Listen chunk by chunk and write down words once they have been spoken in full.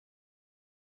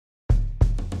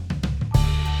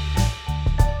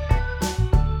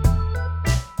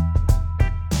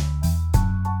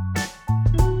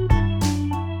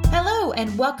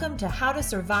and welcome to How to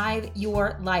Survive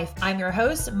Your Life. I'm your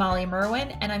host, Molly Merwin,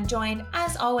 and I'm joined,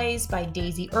 as always, by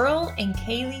Daisy Earle and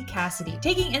Kaylee Cassidy.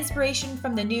 Taking inspiration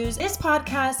from the news, this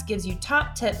podcast gives you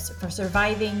top tips for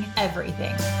surviving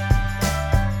everything.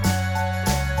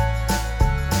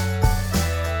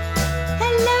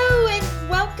 Hello, and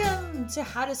welcome to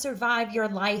How to Survive Your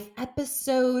Life,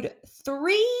 episode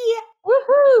 3.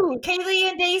 Woohoo! Kaylee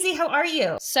and Daisy, how are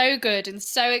you? So good and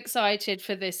so excited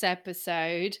for this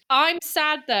episode. I'm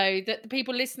sad though that the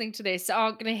people listening to this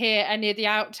aren't going to hear any of the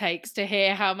outtakes to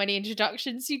hear how many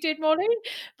introductions you did, Molly,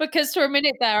 because for a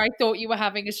minute there I thought you were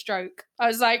having a stroke. I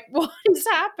was like, what is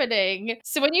happening?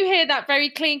 So when you hear that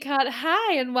very clean cut,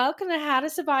 hi and welcome to How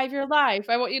to Survive Your Life,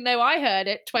 I want you to know I heard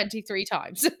it 23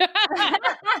 times.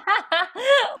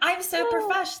 I'm so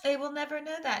profesh, they will never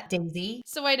know that, Daisy.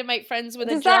 It's a way to make friends with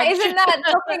a Isn't judge. that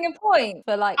dropping a point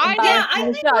for like I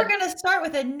embarrassing think the we're judge? going to start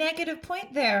with a negative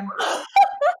point there.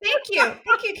 Thank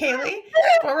you, Kaylee,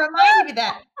 for reminding me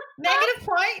that. Negative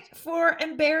point for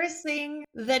embarrassing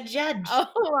the judge. Oh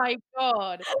my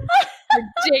God.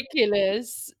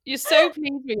 Ridiculous. You're so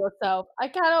pleased with yourself. I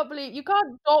cannot believe you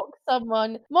can't dock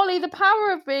someone. Molly, the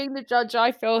power of being the judge,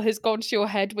 I feel, has gone to your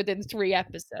head within 3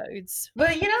 episodes.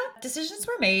 But decisions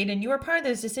were made and you were part of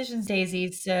those decisions,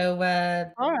 Daisy. So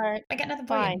all right, I got nothing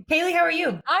for fine. you. Kaylee, how are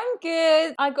you? I'm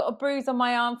good. I got a bruise on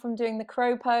my arm from doing the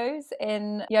crow pose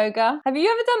in yoga. Have you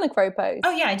ever done the crow pose?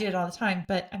 Oh yeah, I do it all the time,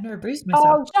 but I've never bruised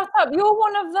myself. Oh, shut up. You're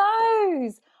one of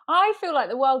those. I feel like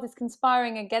the world is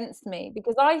conspiring against me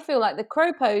because I feel like the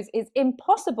crow pose is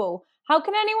impossible. How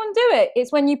can anyone do it?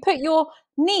 It's when you put your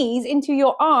knees into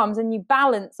your arms and you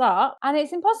balance up, and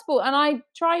it's impossible. And I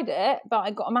tried it, but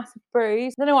I got a massive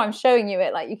bruise. I don't know why I'm showing you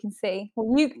it, like you can see.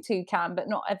 Well, you two can, but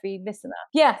not every listener.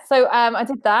 Yeah, so I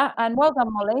did that, and well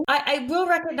done, Molly. I will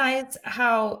recognize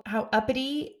how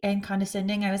uppity and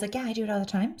condescending I was. Like, yeah, I do it all the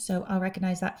time, so I'll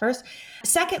recognize that first.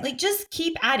 Secondly, just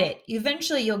keep at it.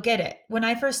 Eventually you'll get it. When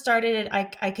I first started it,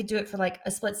 I could do it for like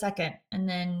a split second and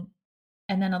then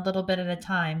a little bit at a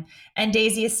time. And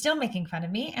Daisy is still making fun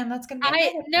of me, and that's going to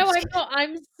be No, I'm not.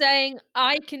 I'm saying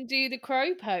I can do the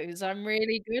crow pose. I'm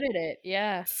really good at it.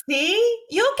 Yeah. See?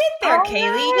 You'll get there,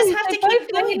 Kaylee. You just have to keep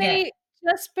doing it.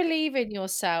 Just believe in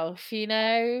yourself,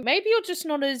 Maybe you're just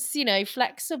not as,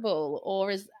 flexible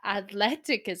or as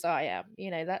athletic as I am.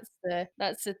 That's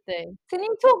the thing. Can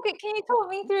you talk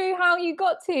me through how you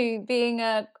got to being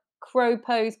a crow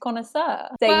pose connoisseur,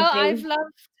 Daisy? Well, I've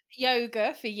loved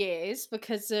yoga for years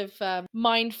because of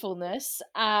mindfulness.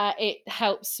 It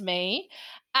helps me.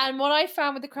 And what I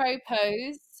found with the crow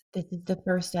pose, this is the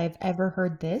first I've ever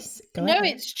heard this. Go no, ahead.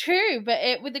 it's true.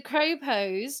 But with the crow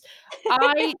pose,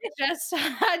 I just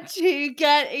had to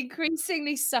get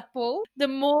increasingly supple. The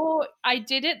more I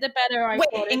did it, the better I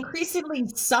got it. Increasingly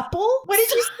supple? What did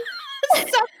you say?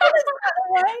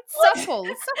 Supple.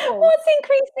 What's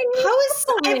increasingly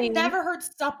supple? I've never heard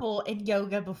supple in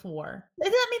yoga before.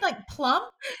 Doesn't that mean like plump?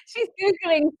 She's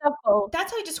Googling supple.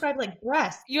 That's how you describe like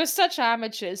breasts. You're such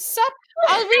amateurs.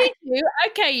 I'll read you.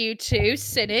 Okay, you two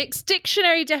cynics.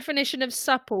 Dictionary definition of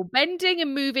supple: bending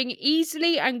and moving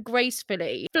easily and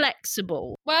gracefully.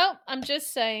 Flexible. Well, I'm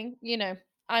just saying,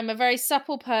 I'm a very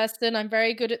supple person. I'm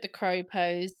very good at the crow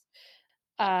pose.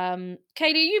 Kaylee, are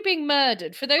you being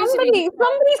murdered? For those of you,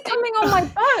 somebody's coming on my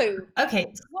boat. Okay.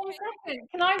 1 second.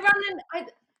 Can I run and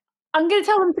I'm going to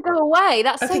tell them to go away.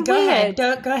 That's okay, so go weird.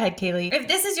 ahead. Go ahead, Kaylee. If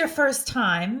this is your first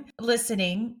time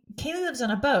listening, Kaylee lives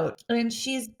on a boat and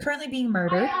she's currently being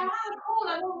murdered. I have a call.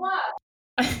 I'm on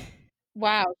work.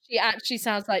 Wow, she actually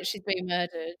sounds like she's being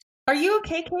murdered. Are you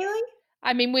okay, Kaylee?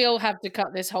 I mean, we all have to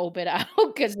cut this whole bit out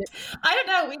because I don't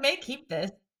know. We may keep this.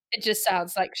 It just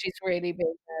sounds like she's really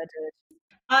being murdered.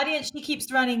 Audience, she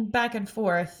keeps running back and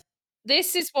forth.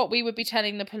 This is what we would be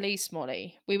telling the police,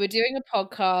 Molly. We were doing a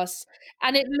podcast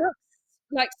and it looks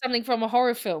like something from a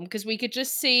horror film because we could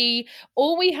just see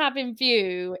all we have in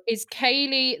view is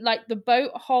Kaylee, like the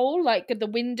boat hole, like the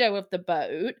window of the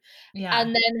boat. Yeah.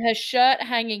 And then her shirt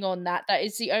hanging on that. That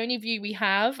is the only view we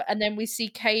have. And then we see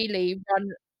Kaylee run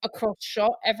across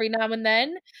shot every now and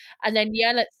then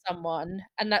yell at someone.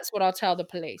 And that's what I'll tell the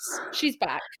police. She's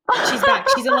back. She's back.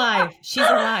 She's alive. She's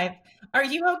alive. Are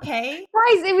you okay?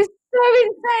 Guys, it was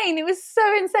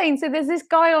so insane. So there's this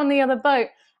guy on the other boat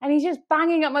and he's just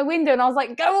banging at my window and I was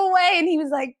like, go away. And he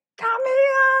was like, come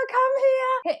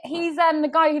here. He's the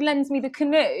guy who lends me the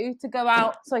canoe to go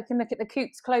out so I can look at the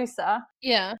coots closer.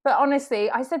 Yeah. But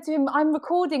honestly, I said to him, I'm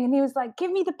recording, and he was like,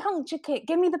 give me the puncture kit.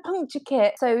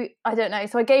 So I don't know.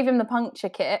 So I gave him the puncture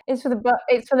kit. It's for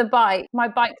the bike. My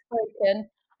bike's broken.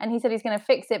 and he said he's going to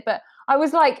fix it. But I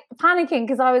was like panicking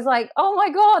because I was like, oh my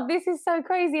God, this is so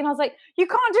crazy. And I was like, you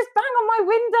can't just bang on my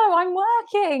window. I'm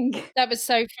working. That was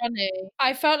so funny.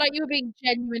 I felt like you were being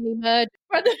genuinely murdered.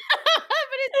 But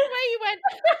it's the way you went,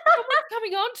 someone's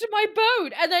coming onto my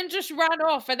boat, and then just ran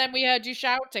off, and then we heard you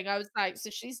shouting. I was like,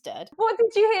 so she's dead. What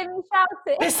did you hear me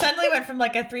shouting? This suddenly went from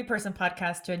like a 3-person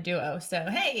podcast to a duo. So,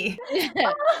 hey.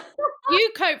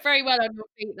 You cope very well on your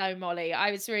feet though, Molly.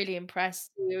 I was really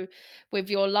impressed with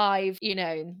your live,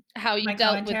 how you My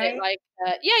dealt with it commentary?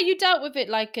 you dealt with it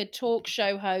like a talk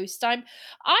show host. I'm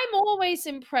always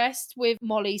impressed with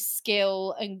Molly's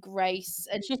skill and grace,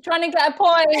 and She's trying to get a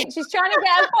point. She's trying to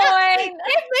get a point.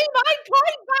 give me my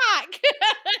point back.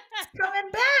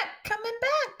 Coming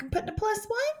back. I'm putting a +1.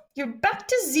 You're back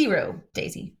to 0,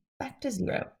 Daisy. Back to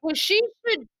 0. Well, she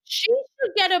should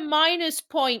get a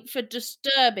 -point for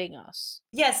disturbing us.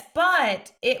 Yes,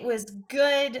 but it was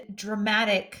good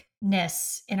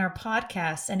dramaticness in our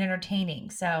podcast and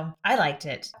entertaining. So I liked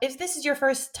it. If this is your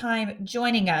first time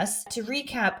joining us, to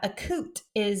recap, a coot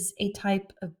is a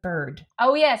type of bird.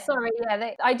 Oh yeah, sorry.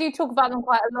 Yeah, I do talk about them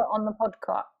quite a lot on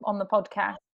the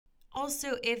podcast.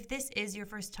 Also, if this is your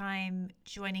first time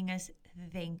joining us,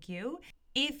 thank you.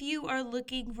 If you are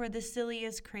looking for the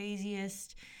silliest,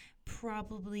 craziest,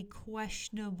 probably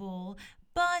questionable,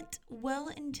 but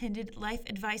well-intended life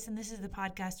advice, and this is the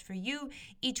podcast for you.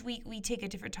 Each week we take a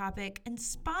different topic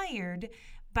inspired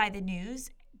by the news,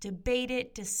 debate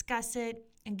it, discuss it,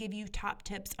 and give you top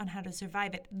tips on how to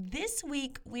survive it. This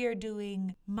week we are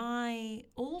doing my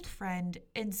old friend,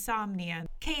 insomnia.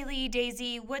 Kaylee,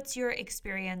 Daisy, what's your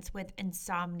experience with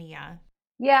insomnia?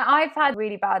 Yeah, I've had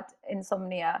really bad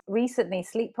insomnia recently,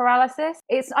 sleep paralysis.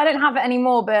 I don't have it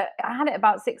anymore, but I had it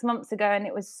about 6 months ago and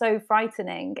it was so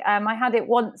frightening. I had it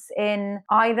once in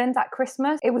Ireland at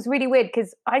Christmas. It was really weird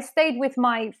because I stayed with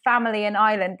my family in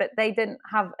Ireland, but they didn't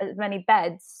have as many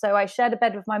beds. So I shared a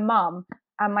bed with my mum,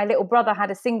 and my little brother had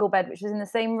a single bed, which was in the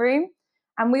same room.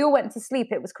 And we all went to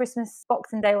sleep. It was Christmas,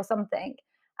 Boxing Day or something.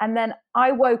 And then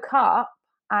I woke up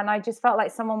and I just felt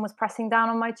like someone was pressing down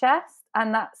on my chest,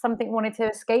 and that something wanted to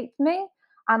escape me.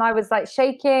 And I was like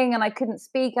shaking and I couldn't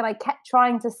speak, and I kept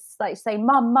trying to like say,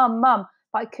 mum, mum, mum,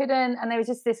 but I couldn't. And there was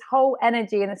just this whole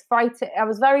energy and this fright. I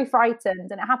was very frightened,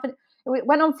 and it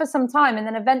went on for some time. And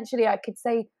then eventually I could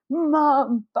say,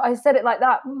 mum, but I said it like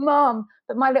that, mum.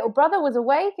 But my little brother was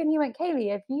awake and he went,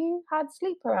 Kaylee, have you had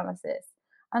sleep paralysis?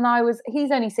 And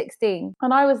he's only 16.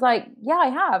 And I was like, yeah, I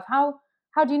have.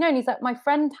 How do you know? And he's like, my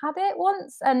friend had it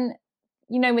once. And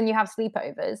when you have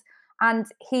sleepovers, and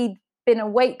he'd been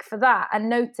awake for that and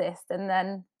noticed. And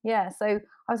then, so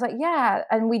I was like, yeah.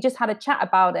 And we just had a chat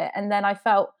about it. And then I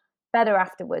felt better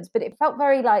afterwards, but it felt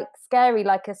very like scary,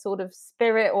 like a sort of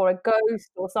spirit or a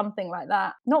ghost or something like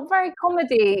that. Not very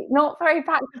comedy, not very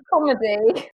packed with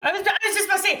comedy. I was just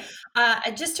about to say,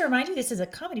 just to remind you, this is a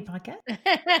comedy podcast.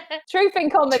 Truth in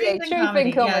comedy.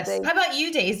 Yes. How about you,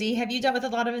 Daisy? Have you dealt with a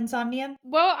lot of insomnia?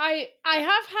 Well, I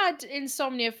have had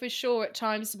insomnia for sure at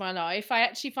times in my life. I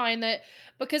actually find that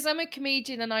because I'm a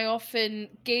comedian and I often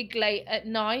gig late at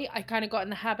night, I kind of got in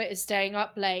the habit of staying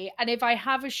up late. And if I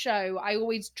have a show, I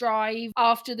always drive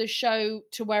after the show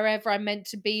to wherever I'm meant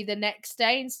to be the next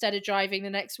day instead of driving the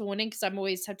next morning, because I'm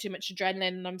always have too much adrenaline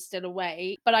and I'm still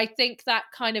awake. But I think that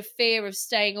kind of fear of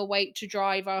staying awake to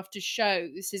drive after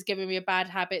shows has given me a bad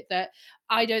habit that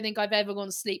I don't think I've ever gone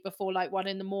to sleep before like 1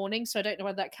 a.m. So I don't know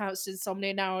whether that counts as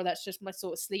insomnia now or that's just my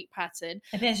sort of sleep pattern.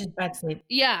 I think it's just bad sleep.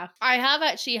 Yeah, I have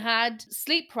actually had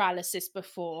sleep paralysis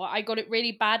before. I got it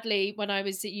really badly when I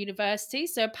was at university.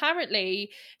 So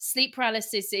apparently sleep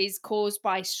paralysis is caused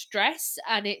by stress,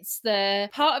 and it's the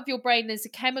part of your brain, there's a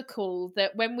chemical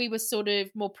that when we were sort of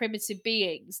more primitive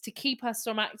beings, to keep us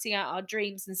from acting out our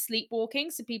dreams and sleepwalking,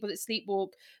 so people that sleepwalk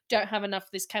don't have enough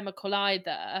of this chemical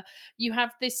either. You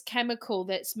have this chemical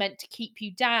that's meant to keep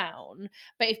you down,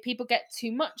 but if people get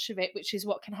too much of it, which is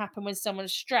what can happen when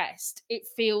someone's stressed, it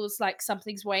feels like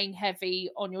something's weighing heavy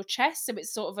on your chest. So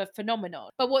it's sort of a phenomenon.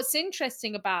 But what's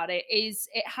interesting about it is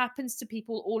it happens to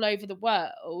people all over the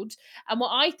world. And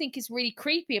what I think is really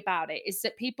creepy about it is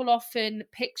that people often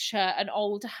picture an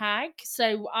old hag.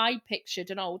 So I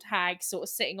pictured an old hag sort of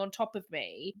sitting on top of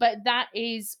me, but that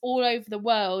is all over the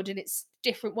world, and it's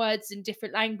different words in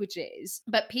different languages,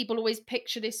 but people always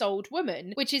picture this old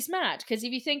woman, which is mad, because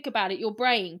if you think about it, your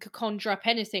brain could conjure up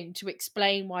anything to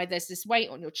explain why there's this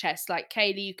weight on your chest. Like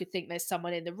Kaylee, you could think there's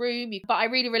someone in the room, but I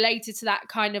really related to that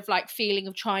kind of like feeling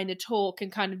of trying to talk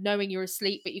and kind of knowing you're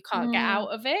asleep but you can't get out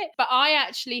of it. But I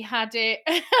actually had it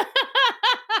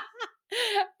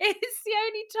it's the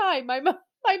only time my mum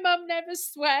My mum never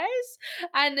swears,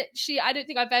 and I don't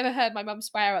think I've ever heard my mum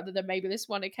swear other than maybe this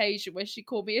one occasion where she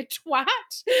called me a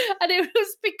twat, and it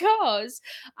was because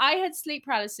I had sleep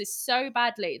paralysis so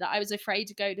badly that I was afraid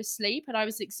to go to sleep and I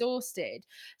was exhausted.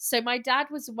 So my dad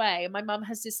was away and my mum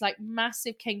has this like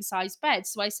massive king size bed.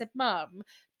 So I said, "Mum,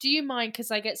 do you mind,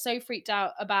 because I get so freaked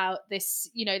out about this,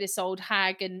 this old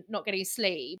hag and not getting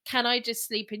sleep, can I just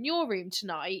sleep in your room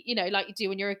tonight, like you do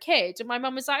when you're a kid?" And my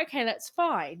mum was like, "Okay, that's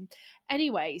fine."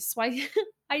 Anyway, so I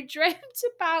I dreamt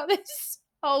about this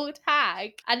old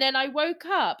hag, and then I woke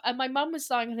up and my mum was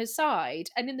lying on her side,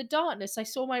 and in the darkness I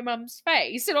saw my mum's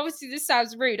face. And obviously this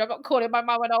sounds rude, I'm not calling my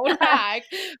mum an old hag,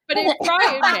 but it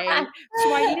frightened me.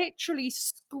 So I literally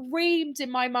screamed in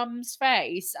my mum's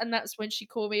face, and that's when she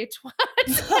called me a twat.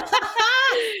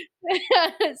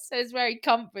 So it's very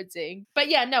comforting. But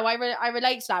yeah, no, I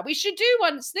relate to that. We should do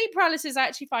one. Sleep paralysis I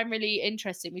actually find really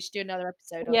interesting. We should do another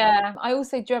episode on that. Yeah, I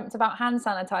also dreamt about hand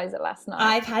sanitizer last night.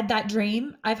 I've had that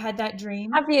dream. Have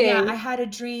Yeah, I you? had a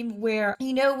dream where,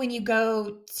 when you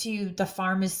go to the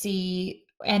pharmacy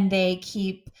and they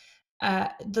keep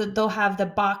they'll have the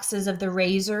boxes of the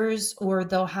razors, or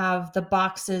they'll have the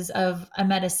boxes of a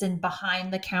medicine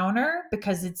behind the counter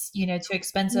because it's, too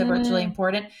expensive or it's really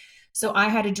important. So I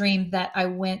had a dream that I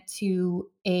went to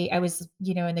I was,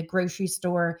 in the grocery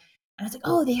store, and I was like,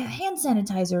 "Oh, they have hand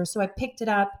sanitizer." So I picked it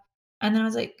up, and then I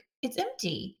was like, "It's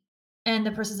empty." And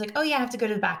the person's like, "Oh yeah, I have to go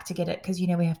to the back to get it because we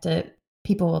have to.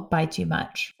 People buy too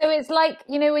much." So it's like,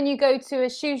 when you go to a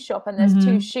shoe shop and there's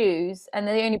two shoes and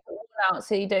they only put one out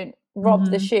so you don't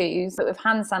rob the shoes, but with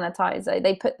hand sanitizer,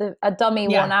 they put a dummy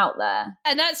one out there.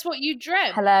 And that's what you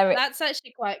dreamt. Hilarious. That's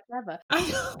actually quite clever. I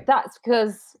know. That's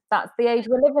because that's the age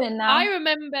we're living in now. I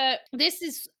remember, this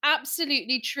is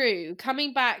absolutely true.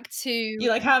 Coming back to You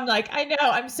like how I'm like, I know,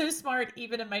 I'm so smart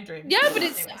even in my dreams. yeah, but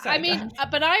it's Anyway, sorry, go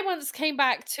ahead. but I once came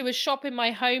back to a shop in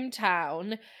my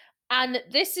hometown, and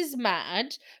this is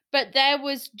mad, but there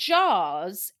was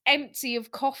jars empty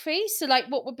of coffee. So like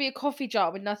what would be a coffee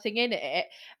jar with nothing in it?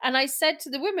 And I said to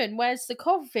the woman, "Where's the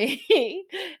coffee?"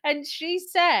 And she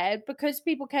said because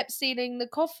people kept stealing the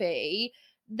coffee,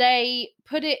 they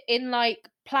put it in like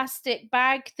plastic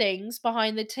bag things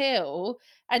behind the till.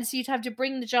 And so you'd have to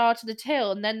bring the jar to the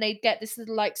till, and then they'd get this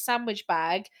little like sandwich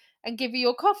bag and give you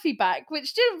your coffee back,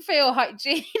 which didn't feel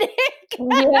hygienic.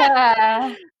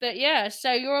 Yeah. But yeah,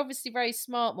 so you're obviously very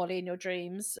smart, Molly, in your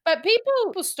dreams. But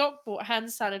people stock bought hand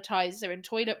sanitizer and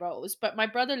toilet rolls. But my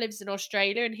brother lives in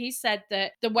Australia, and he said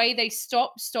that the way they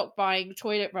stock buying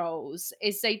toilet rolls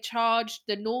is they charge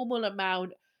the normal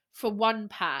amount for one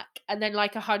pack, and then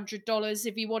like $100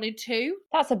 if you wanted two.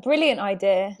 That's a brilliant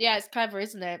idea. Yeah, it's clever,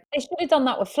 isn't it? They should have done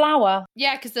that with flour.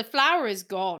 Yeah, because the flour is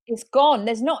gone. It's gone.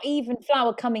 There's not even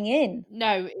flour coming in.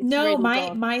 No, it's No, really my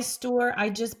gone. my store, I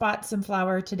just bought some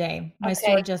flour today. My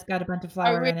store Okay. just got a bunch of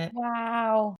flour in it.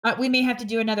 Wow. We may have to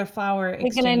do another flour We're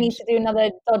going to need exchange. to do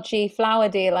another dodgy flour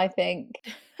deal, I think.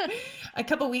 A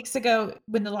couple weeks ago,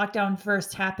 when the lockdown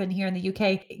first happened here in the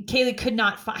UK,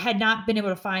 Kaylee had not been able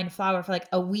to find flour for like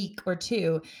a week or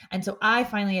two, and so I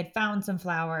finally had found some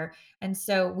flour, and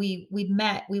so we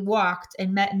walked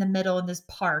and met in the middle in this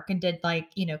park and did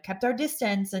kept our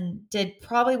distance and did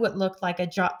probably what looked like a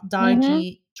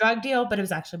dodgy drug deal, but it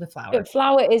was actually with flour. But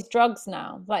flour is drugs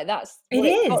now. Like that's what It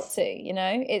it's got is. to,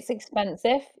 It's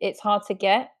expensive, it's hard to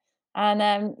get,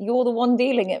 and you're the one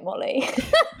dealing it, Molly.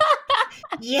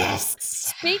 Yes.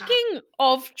 Speaking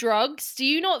of drugs, do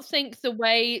you not think the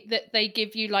way that they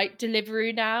give you like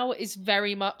delivery now is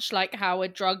very much like how a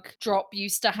drug drop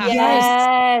used to happen?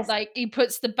 Yes. Like he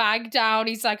puts the bag down,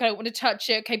 he's like, "I don't want to touch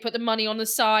it." Okay, put the money on the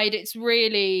side. It's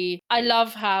really, I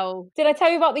love how. Did I tell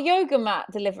you about the yoga mat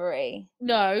delivery?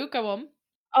 No, go on.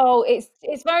 Oh, it's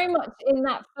very much in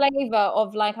that flavor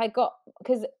of like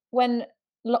because when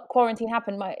quarantine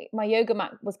happened, my yoga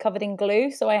mat was covered in glue,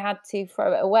 so I had to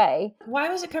throw it away Why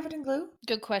was it covered in glue?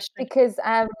 Good question. because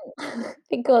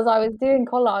because I was doing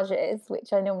collages,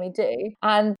 which I normally do,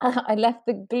 and I left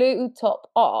the glue top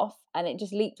off, and it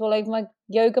just leaked all over my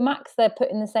yoga mat 'cause they're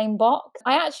put in the same box.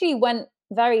 I actually went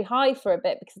very high for a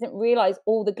bit because I didn't realize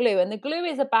all the glue, and the glue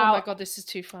is Oh my about god, this is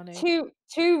too funny.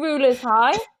 two rulers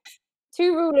high.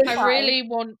 2 rulers I high. really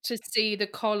want to see the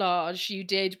collage you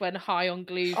did when high on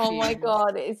glue Oh my fumes.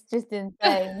 god, it's just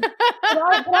insane. But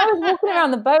I was walking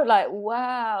around the boat like,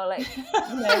 wow, like,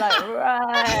 like,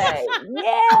 right,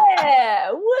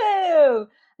 yeah, woo.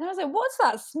 And I was like, what's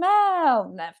that smell?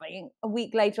 And then like, a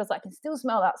week later, I was like, I can still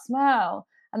smell that smell.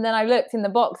 And then I looked in the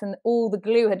box and all the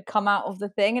glue had come out of the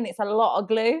thing, and it's a lot of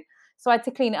glue. So I had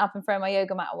to clean it up and throw my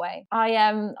yoga mat away.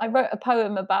 I wrote a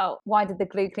poem about why did the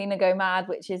glue cleaner go mad,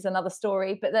 which is another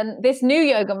story. But then this new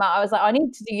yoga mat, I was like, I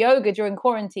need to do yoga during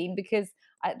quarantine because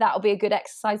that'll be a good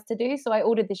exercise to do. So I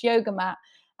ordered this yoga mat.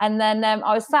 And then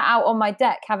I was sat out on my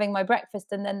deck having my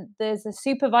breakfast. And then there's a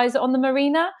supervisor on the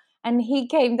marina. And he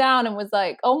came down and was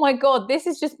like, oh my God, this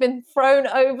has just been thrown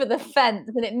over the fence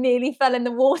and it nearly fell in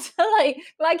the water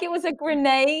like it was a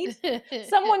grenade.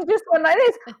 Someone just went like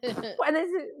this. And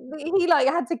he like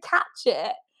had to catch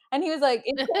it. And he was like,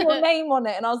 it's got your name on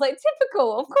it. And I was like,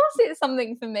 typical. Of course it's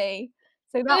something for me.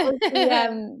 So that was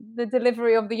the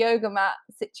delivery of the yoga mat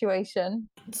situation.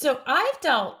 So I've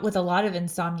dealt with a lot of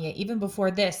insomnia even before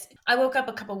this. I woke up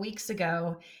a couple weeks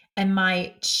ago and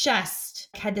my chest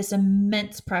had this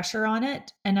immense pressure on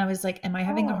it. And I was like, am I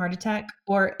having a heart attack?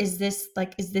 Or is this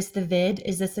the vid?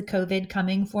 Is this the COVID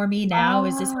coming for me now?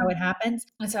 Is this how it happens?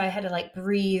 And so I had to like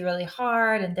breathe really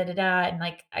hard and and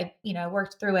like I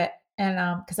worked through it.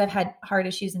 And because I've had heart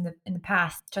issues in the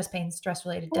past, chest pain, stress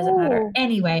related, doesn't matter.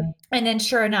 Anyway, and then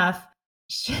sure enough,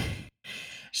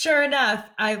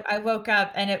 I woke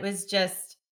up and it was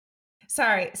just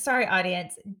sorry,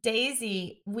 audience.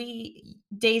 Daisy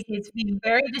is being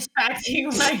very distracting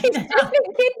right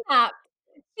now.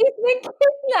 She's been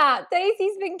kidnapped.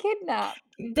 Daisy's been kidnapped.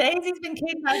 Daisy's been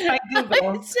kidnapped by Google.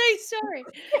 I'm so sorry.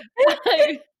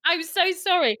 I'm so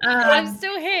sorry. I'm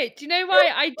still here. Do you know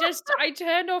why? I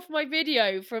turned off my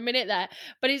video for a minute there,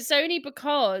 but it's only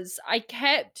because I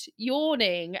kept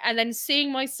yawning and then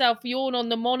seeing myself yawn on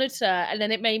the monitor, and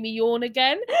then it made me yawn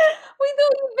again. We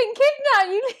thought you'd been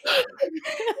kidnapped. You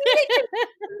literally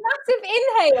massive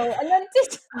inhale and then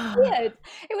disappeared.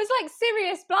 It was like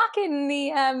Sirius Black in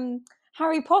the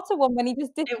Harry Potter one when he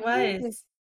just disappeared. It was.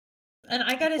 And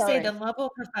I gotta say, the level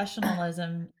of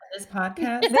professionalism of this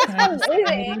podcast.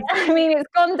 I mean, it's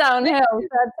gone downhill.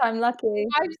 Third time lucky.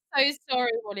 I'm so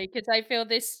sorry, Molly, because I feel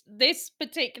this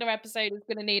particular episode is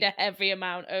going to need a heavy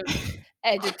amount of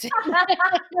editing.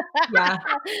 Yeah,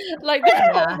 like the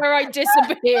point where I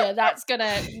disappear, that's going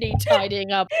to need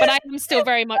tidying up. But I am still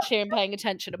very much here and paying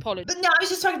attention. Apologies. But no, I was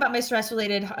just talking about my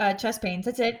stress-related chest pains.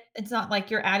 That's it. It's not like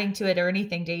you're adding to it or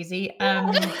anything, Daisy.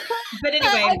 But anyway,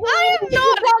 I am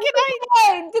not.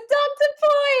 The doctor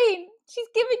point. She's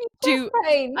giving you chest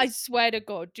pain. I swear to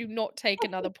God, do not take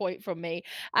another point from me.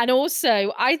 And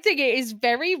also, I think it is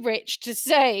very rich to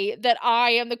say that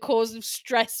I am the cause of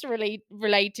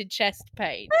stress-related chest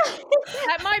pain.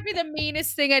 That might be the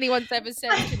meanest thing anyone's ever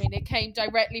said to me, and it came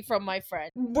directly from my friend.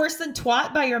 Worse than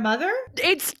twat by your mother?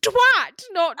 It's twat,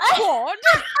 not twat.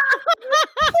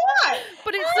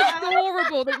 But it's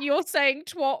adorable that you're saying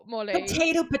twat, Molly.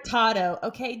 Potato.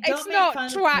 Okay, don't it's make not fun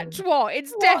twat.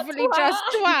 It's definitely just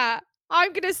twat.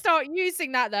 I'm going to start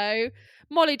using that though.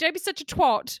 Molly, don't be such a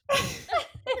twat.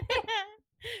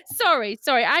 Sorry.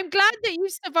 I'm glad that you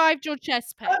survived your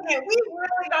chest pain. Okay, we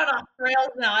really got off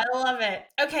rails now. I love it.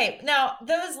 Okay, now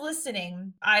those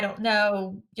listening, I don't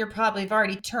know, you're probably have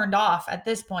already turned off at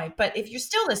this point, but if you're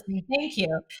still listening, thank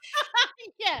you.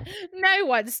 Yeah, no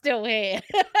one's still here.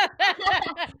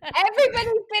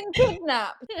 Everybody's been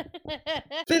kidnapped.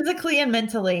 Physically and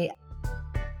mentally.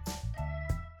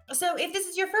 So if this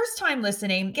is your first time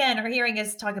listening, again, or hearing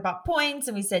us talk about points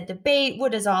and we said debate,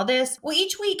 what is all this? Well,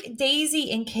 each week, Daisy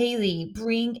and Kaylee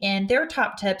bring in their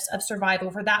top tips of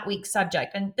survival for that week's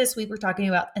subject. And this week we're talking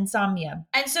about insomnia.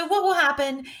 And so what will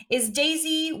happen is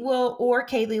Daisy or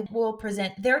Kaylee will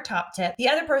present their top tip. The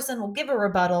other person will give a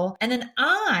rebuttal. And then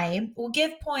I will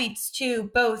give points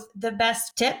to both the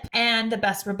best tip and the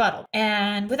best rebuttal.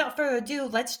 And without further ado,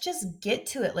 let's just get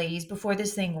to it, ladies, before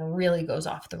this thing really goes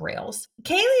off the rails.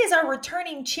 Kaylee is our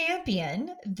returning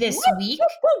champion this week.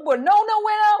 Winona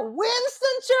winner,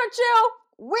 Winston Churchill,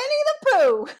 Winnie the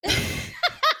Pooh.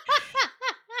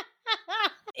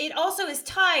 It also is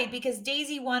tied because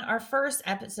Daisy won our first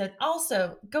episode.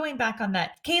 Also, going back on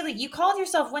that, Kaylee, you called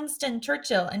yourself Winston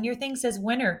Churchill and your thing says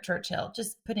Winner Churchill.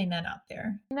 Just putting that out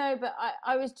there. No, but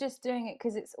I was just doing it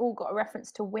because it's all got a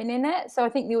reference to win in it. So I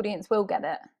think the audience will get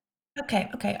it.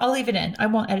 Okay. I'll leave it in. I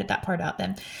won't edit that part out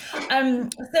then.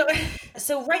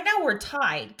 So right now we're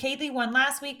tied. Kaylee won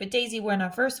last week, but Daisy won our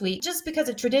first week just because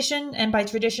of tradition. And by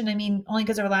tradition, I mean only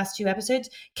because of our last two episodes.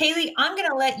 Kaylee, I'm going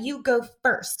to let you go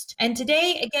first. And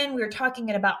today, again, we're talking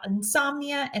about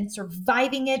insomnia and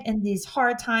surviving it in these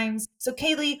hard times. So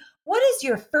Kaylee, what is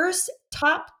your first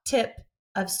top tip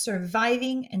of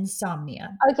surviving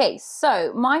insomnia? Okay,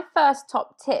 so my first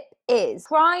top tip is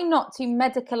try not to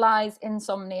medicalize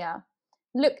insomnia.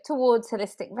 Look towards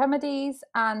holistic remedies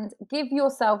and give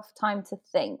yourself time to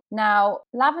think. Now,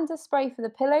 lavender spray for the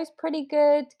pillows, pretty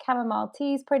good. Chamomile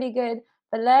tea is pretty good.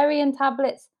 Valerian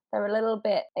tablets, They're a little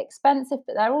bit expensive,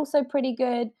 but they're also pretty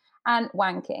good. And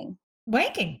wanking.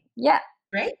 Wanking. Yeah.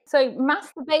 Right? So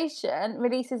masturbation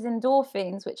releases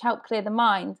endorphins, which help clear the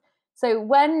mind. So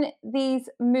when these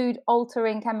mood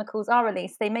altering chemicals are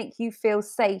released, they make you feel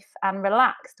safe and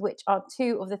relaxed, which are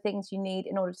two of the things you need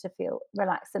in order to feel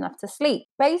relaxed enough to sleep.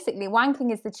 Basically,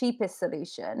 wanking is the cheapest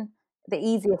solution, the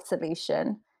easiest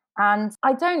solution. And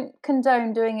I don't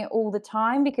condone doing it all the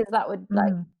time because that would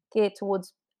like Mm, gear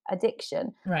towards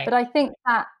addiction. But right. I think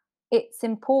that it's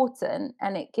important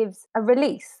and it gives a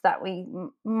release that we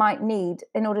might need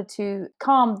in order to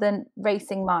calm the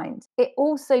racing mind. It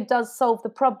also does solve the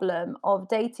problem of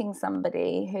dating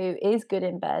somebody who is good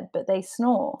in bed but they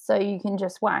snore, so you can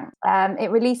just wank.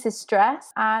 It releases stress,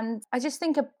 and I just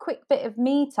think a quick bit of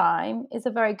me time is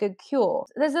a very good cure.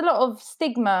 There's a lot of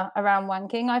stigma around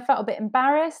wanking. I felt a bit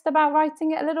embarrassed about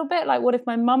writing it a little bit, like what if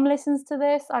my mum listens to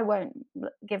this? I won't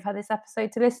give her this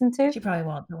episode to listen to. She probably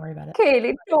won't. Don't worry about it.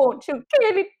 Kaylee, don't you?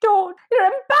 Kaylee, don't. You're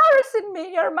embarrassing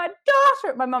me. You're my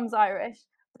daughter. My mum's Irish.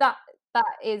 That that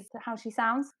is how she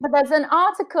sounds. But there's an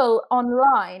article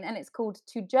online and it's called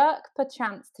To Jerk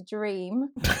Perchance to Dream,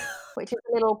 which is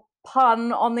a little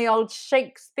pun on the old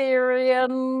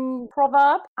Shakespearean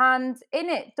proverb. And in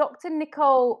it, Dr.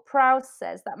 Nicole Prowse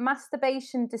says that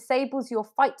masturbation disables your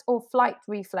fight or flight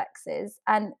reflexes,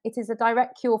 and it is a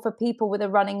direct cure for people with a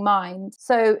running mind.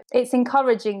 So it's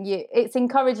encouraging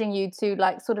you to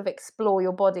like sort of explore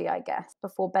your body, I guess,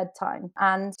 before bedtime.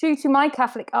 And due to my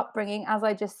Catholic upbringing, as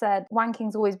I just said,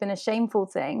 wanking's always been a shameful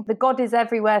thing. The God is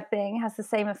everywhere thing has the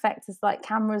same effect as like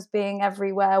cameras being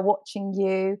everywhere, watching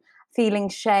you, feeling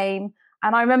shame.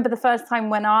 And I remember the first time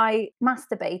when I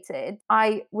masturbated,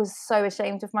 I was so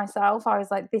ashamed of myself. I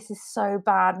was like, this is so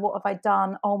bad. What have I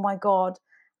done? Oh my God.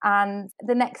 And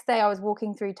the next day I was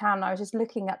walking through town and I was just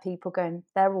looking at people going,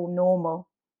 they're all normal.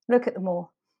 Look at them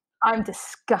all. I'm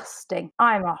disgusting.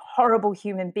 I'm a horrible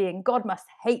human being. God must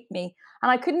hate me.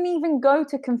 And I couldn't even go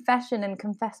to confession and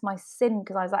confess my sin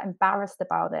because I was that embarrassed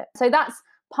about it. So that's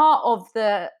part of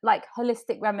the like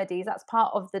holistic remedies. That's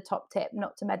part of the top tip,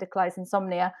 not to medicalize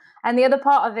insomnia. And the other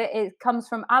part of it comes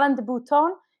from Alain de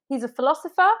Botton. He's a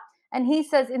philosopher, and he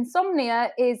says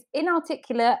insomnia is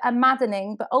inarticulate and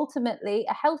maddening, but ultimately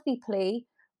a healthy plea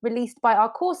released by our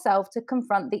core self to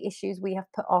confront the issues we have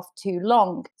put off too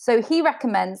long. So he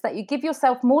recommends that you give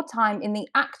yourself more time in the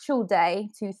actual day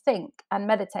to think and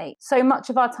meditate. So much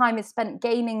of our time is spent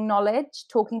gaining knowledge,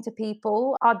 talking to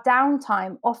people. Our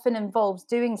downtime often involves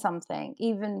doing something,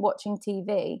 even watching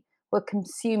TV. We're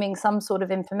consuming some sort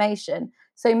of information.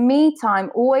 So me time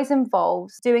always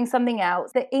involves doing something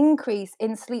else. The increase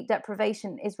in sleep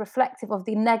deprivation is reflective of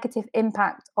the negative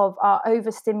impact of our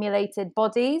overstimulated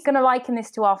bodies. I'm going to liken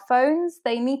this to our phones.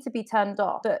 They need to be turned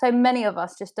off. But so many of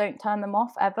us just don't turn them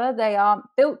off ever. They aren't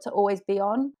built to always be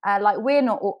on. Like we're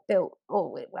not built,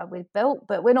 we're built,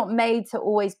 but we're not made to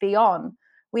always be on.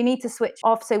 We need to switch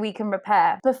off so we can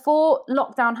repair. Before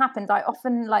lockdown happened, I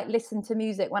often like listened to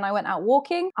music when I went out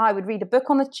walking. I would read a book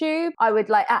on the tube. I would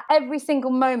like at every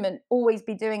single moment always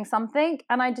be doing something.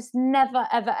 And I just never,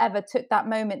 ever, ever took that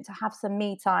moment to have some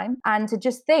me time and to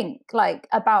just think like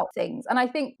about things. And I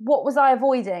think, what was I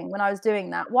avoiding when I was doing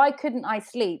that? Why couldn't I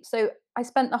sleep? So I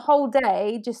spent the whole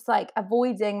day just like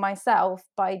avoiding myself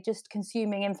by just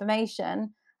consuming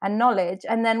information and knowledge.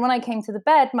 And then when I came to the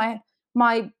bed,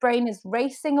 my brain is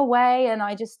racing away and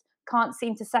I just can't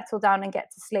seem to settle down and get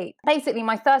to sleep. Basically,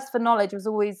 my thirst for knowledge was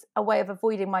always a way of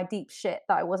avoiding my deep shit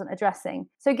that I wasn't addressing.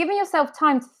 So giving yourself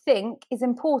time to think is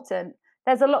important.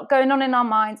 There's a lot going on in our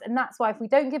minds, and that's why if we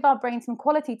don't give our brain some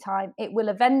quality time, it will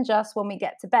avenge us when we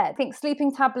get to bed. I think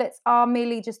sleeping tablets are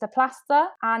merely just a plaster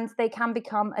and they can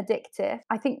become addictive.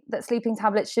 I think that sleeping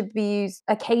tablets should be used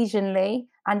occasionally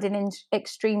and in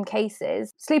extreme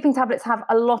cases. Sleeping tablets have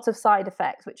a lot of side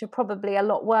effects, which are probably a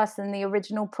lot worse than the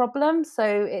original problem. So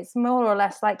it's more or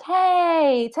less like,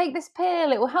 hey, take this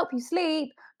pill, it will help you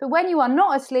sleep. But when you are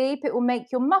not asleep, it will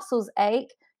make your muscles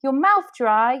ache, your mouth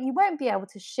dry, you won't be able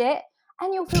to shit,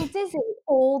 and you'll feel dizzy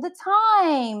all the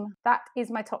time. That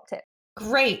is my top tip.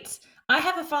 Great. I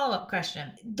have a follow-up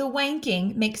question. The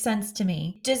wanking makes sense to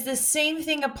me. Does the same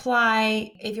thing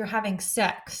apply if you're having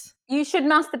sex? You should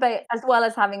masturbate as well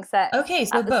as having sex Okay,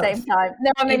 so at the both. same time.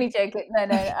 No, I'm only joking.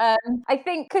 No. I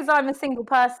think because I'm a single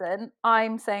person,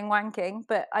 I'm saying wanking.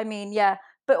 But I mean, yeah.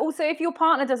 But also, if your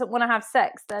partner doesn't want to have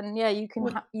sex, then yeah, you can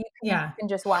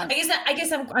just wank. I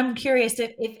guess I'm curious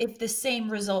if the same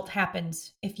result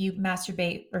happens if you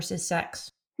masturbate versus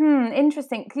sex.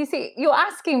 Interesting. You see, you're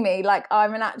asking me like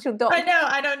I'm an actual doctor.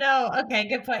 I don't know. Okay,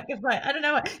 good point. I don't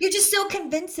know. You're just so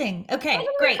convincing. Okay,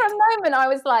 great. For a moment, I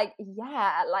was like,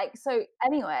 yeah, like, so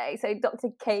anyway, so Dr.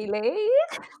 Kaylee.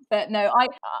 But no,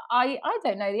 I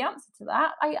don't know the answer to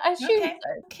that. I assume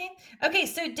so. Okay,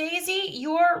 so Daisy,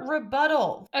 your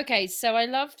rebuttal. Okay, so I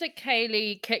love that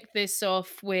Kaylee kicked this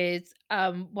off with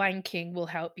wanking will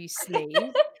help you sleep.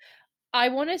 I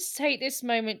want to take this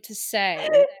moment to say,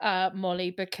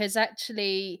 Molly, because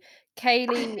actually,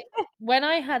 Kaylee, when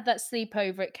I had that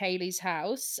sleepover at Kaylee's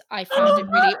house, I found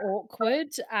it really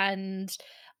awkward and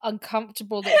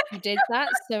uncomfortable that she did that.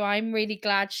 So I'm really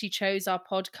glad she chose our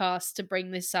podcast to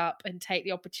bring this up and take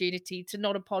the opportunity to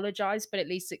not apologize, but at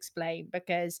least explain.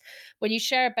 Because when you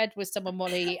share a bed with someone,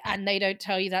 Molly, and they don't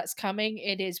tell you that's coming,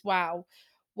 it is wow.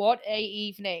 What a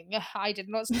evening. I did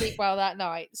not sleep well that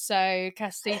night. So,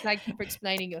 Cassidy, thank you for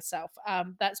explaining yourself.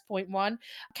 That's point one.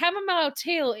 Chamomile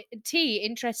tea,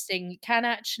 interesting, can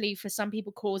actually, for some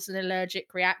people, cause an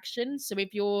allergic reaction. So,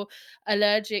 if you're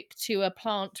allergic to a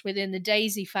plant within the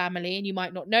daisy family, and you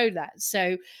might not know that.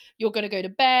 So, you're going to go to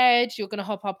bed, you're going to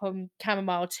hop up on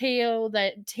chamomile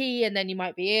tea, and then you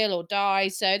might be ill or die.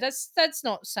 So, that's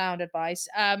not sound advice.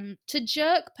 To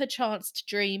jerk perchance to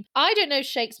dream. I don't know if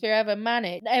Shakespeare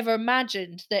ever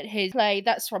imagined that his play,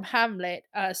 that's from Hamlet,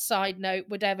 side note,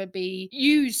 would ever be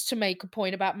used to make a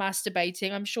point about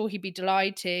masturbating. I'm sure he'd be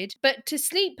delighted. But to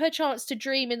sleep perchance to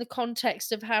dream in the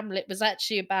context of Hamlet was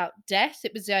actually about death.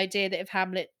 It was the idea that if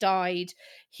Hamlet died,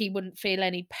 he wouldn't feel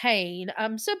any pain.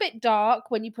 So a bit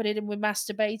dark when you put it in with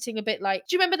masturbating, a bit like,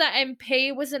 do you remember that MP?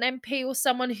 It was an MP or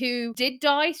someone who did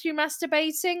die through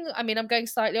masturbating? I mean, I'm going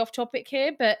slightly off topic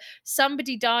here, but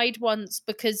somebody died once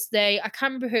because I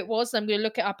can't remember who it was. I'm going to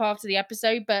look it up after the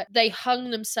episode, but they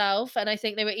hung themselves, and I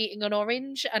think they were eating an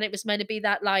orange, and it was meant to be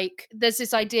that, like, there's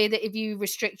this idea that if you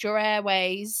restrict your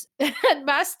airways and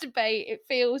masturbate, it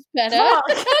feels better. I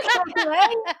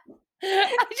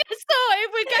just thought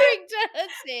if we're going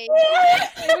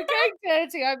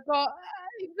dirty, I've got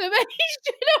information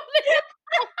on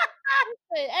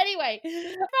it. Anyway,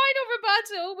 final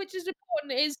rebuttal, which is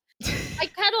important, is I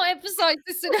cannot emphasize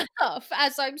this enough.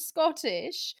 As I'm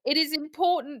Scottish, it is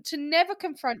important to never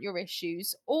confront your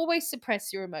issues, always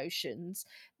suppress your emotions.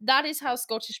 That is how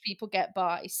Scottish people get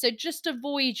by. So just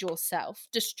avoid yourself,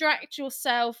 distract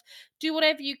yourself, do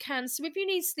whatever you can. So if you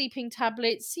need sleeping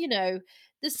tablets,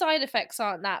 the side effects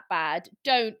aren't that bad.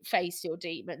 Don't face your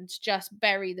demons, just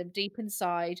bury them deep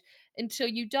inside until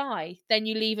you die. Then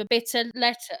you leave a bitter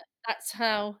letter. That's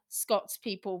how Scots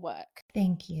people work.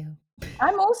 Thank you.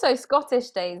 I'm also Scottish,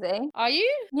 Daisy. Are you?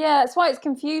 Yeah, that's why it's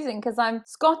confusing, because I'm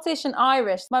Scottish and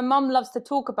Irish. My mum loves to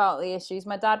talk about the issues.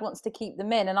 My dad wants to keep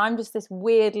them in, and I'm just this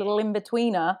weird little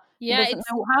in-betweener who doesn't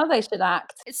know how they should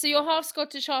act. So you're half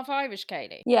Scottish, half Irish,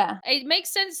 Kaylee? Yeah. It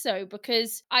makes sense, though,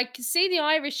 because I can see the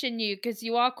Irish in you, because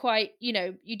you are quite,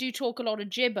 you do talk a lot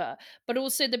of gibber, but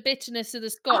also the bitterness of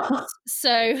the Scots.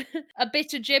 So a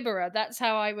bitter gibberer, that's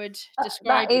how I would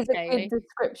describe that is you, a Kaylee. good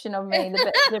description of me,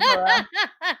 the bitter gibberer.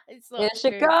 Here she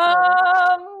true.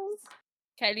 comes.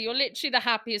 Kaylee, you're literally the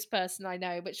happiest person I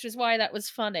know, which was why that was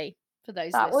funny for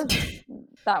those That was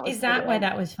listeners. Is that why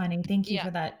that was funny? Thank you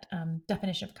for that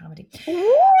definition of comedy. Woo!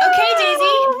 Okay, Daisy.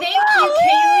 Thank you,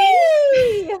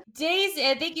 Kaylee.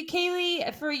 Daisy, thank you,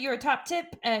 Kaylee, for your top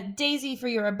tip. Daisy, for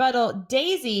your rebuttal.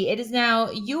 Daisy, it is now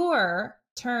your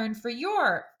turn for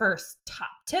your first top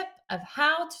tip of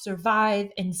how to survive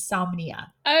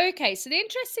insomnia. Okay, so the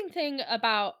interesting thing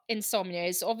about insomnia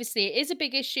is obviously it is a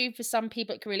big issue for some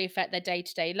people. It can really affect their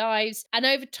day-to-day lives. And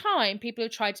over time, people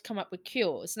have tried to come up with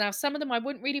cures. Now, some of them I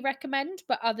wouldn't really recommend,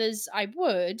 but others I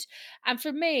would. And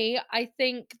for me, I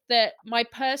think that my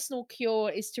personal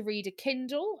cure is to read a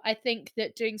Kindle. I think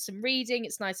that doing some reading,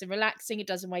 it's nice and relaxing. It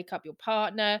doesn't wake up your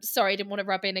partner. Sorry, I didn't want to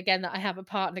rub in again that I have a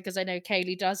partner, because I know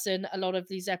Kaylee doesn't. A lot of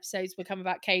these episodes become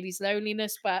about Kaylee's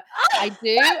loneliness, but I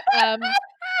do.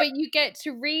 But you get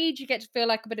to read, you get to feel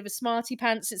like a bit of a smarty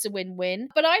pants. It's a win-win.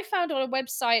 But I found on a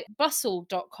website,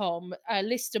 bustle.com, a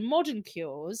list of modern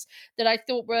cures that I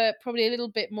thought were probably a little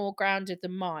bit more grounded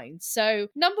than mine. So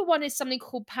number one is something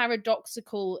called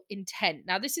paradoxical intent.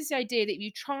 Now, this is the idea that if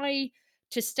you try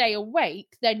to stay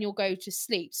awake, then you'll go to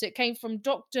sleep. So it came from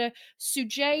Dr.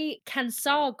 Sujay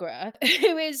Kansagra,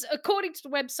 who is, according to the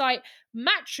website,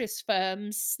 Mattress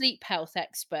Firm's sleep health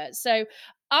expert. So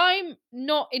I'm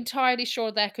not entirely sure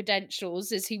their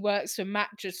credentials, as he works for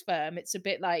Mattress Firm. It's a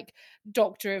bit like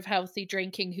Doctor of Healthy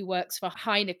Drinking who works for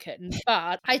Heineken.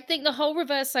 But I think the whole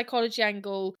reverse psychology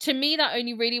angle, to me, that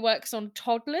only really works on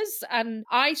toddlers. And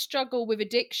I struggle with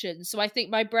addiction. So I think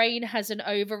my brain has an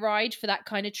override for that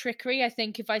kind of trickery. I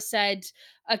think if I said,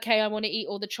 okay, I want to eat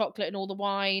all the chocolate and all the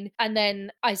wine. And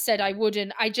then I said I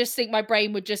wouldn't. I just think my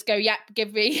brain would just go, yep,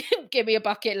 give me give me a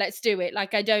bucket, let's do it.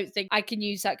 Like I don't think I can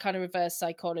use that kind of reverse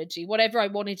psychology. Whatever I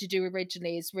wanted to do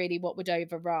originally is really what would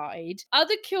override.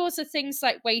 Other cures are things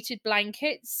like weighted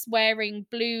blankets, wearing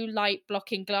blue light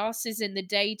blocking glasses in the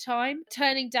daytime,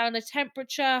 turning down the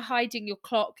temperature, hiding your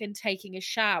clock, and taking a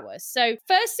shower. So,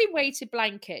 firstly, weighted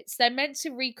blankets. They're meant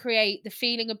to recreate the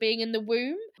feeling of being in the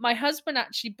womb. My husband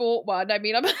actually bought one. I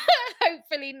mean, I'm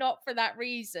hopefully not for that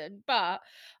reason, but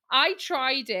I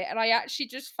tried it and I actually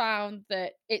just found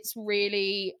that it's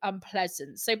really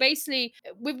unpleasant. So basically,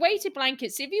 with weighted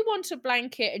blankets, if you want a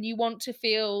blanket and you want to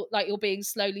feel like you're being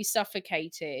slowly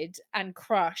suffocated and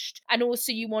crushed, and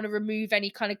also you want to remove any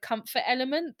kind of comfort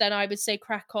element, then I would say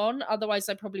crack on. Otherwise,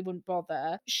 I probably wouldn't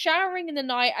bother. Showering in the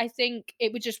night, I think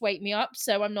it would just wake me up.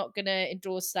 So I'm not going to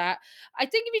endorse that. I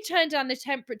think if you turn down the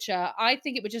temperature, I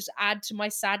think it would just add to my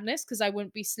sadness because I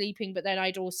wouldn't be sleeping, but then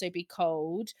I'd also be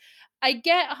cold. I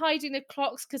get hiding the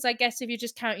clocks because I guess if you're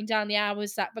just counting down the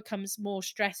hours, that becomes more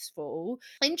stressful.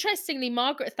 Interestingly,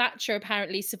 Margaret Thatcher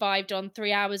apparently survived on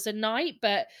 3 hours a night,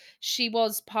 but she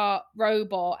was part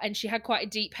robot and she had quite a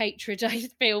deep hatred, I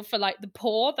feel, for like the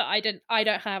poor that I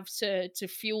don't have to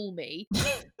fuel me.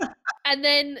 And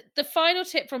then the final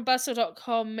tip from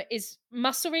bustle.com is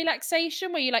muscle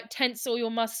relaxation, where you like tense all your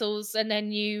muscles and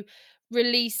then you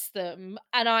release them.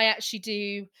 And I actually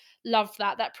do love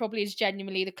that. That probably is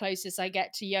genuinely the closest I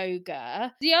get to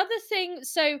yoga. The other thing,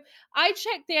 so I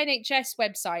checked the NHS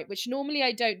website, which normally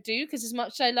I don't do because as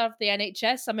much as I love the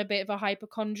NHS, I'm a bit of a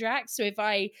hypochondriac. So if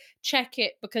I check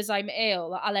it because I'm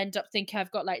ill, I'll end up thinking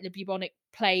I've got like the bubonic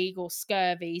plague or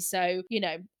scurvy. So,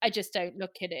 I just don't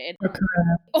look at it.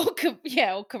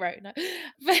 Or corona.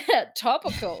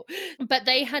 Topical. But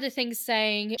they had a thing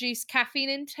saying reduce caffeine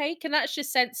intake, and that's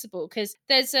just sensible because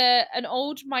there's an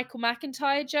old Michael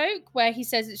McIntyre joke where he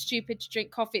says it's stupid to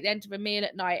drink coffee at the end of a meal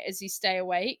at night as you stay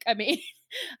awake. I mean,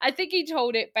 I think he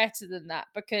told it better than that,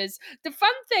 because the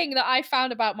fun thing that I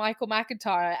found about Michael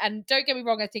McIntyre, and don't get me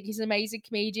wrong, I think he's an amazing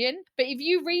comedian, but if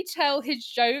you retell his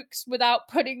jokes without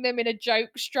putting them in a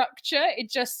joke structure,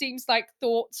 it just seems like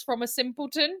thoughts from a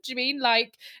simpleton. Do you mean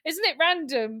like, isn't it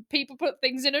random? People put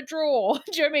things in a drawer.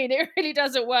 Do you know what I mean? It really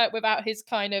doesn't work without his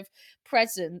kind of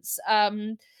presence.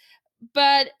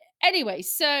 But anyway,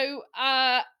 so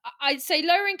I'd say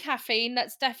lowering caffeine,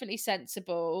 that's definitely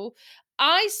sensible.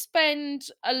 I spend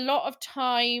a lot of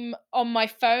time on my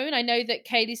phone. I know that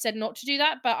Katie said not to do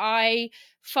that, but I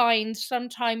find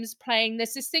sometimes playing,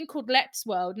 there's this thing called Leps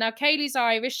World. Now, Katie's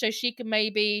Irish, so she can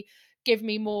maybe give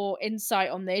me more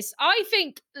insight on this. I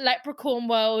think Leprechaun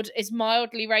World is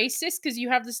mildly racist because you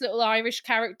have this little Irish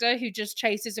character who just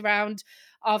chases around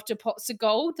after pots of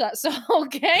gold. That's the whole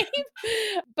game.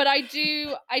 But I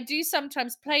do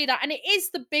sometimes play that, and it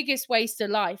is the biggest waste of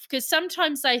life because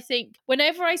sometimes I think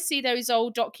whenever I see those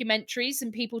old documentaries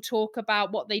and people talk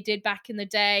about what they did back in the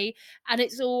day, and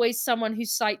it's always someone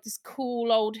who's like this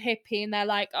cool old hippie and they're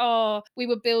like, oh, we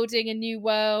were building a new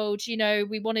world,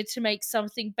 we wanted to make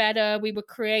something better, we were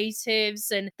creatives,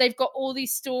 and they've got all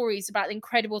these stories about the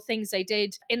incredible things they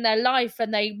did in their life,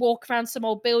 and they walk around some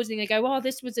old building and go, oh,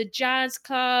 this was a jazz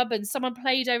club and someone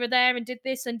played over there and did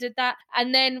this and did that.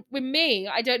 And then with me,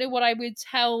 I don't know what I would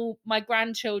tell my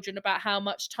grandchildren about how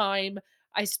much time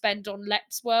I spend on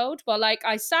Leps World. Well, like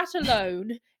I sat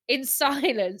alone in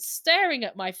silence, staring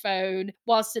at my phone,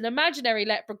 whilst an imaginary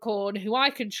leprechaun who I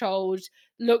controlled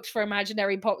looked for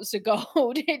imaginary pots of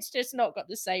gold. It's just not got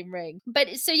the same ring. But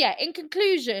so, yeah, in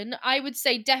conclusion, I would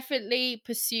say definitely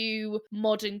pursue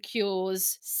modern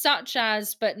cures, such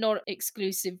as, but not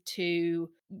exclusive to,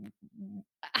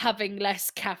 having less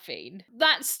caffeine.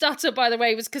 That stutter, by the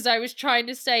way, was because I was trying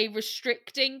to say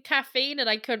restricting caffeine and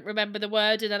I couldn't remember the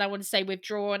word, and then I want to say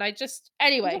withdraw, and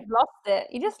anyway. You just lost it.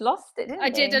 You just lost it, didn't I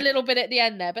you? did a little bit at the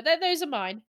end there, but those are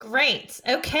mine. Great.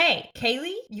 Okay.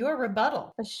 Kaylee, your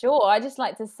rebuttal. For sure. I just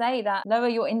like to say that lower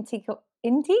your intake.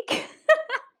 Intake?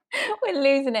 We're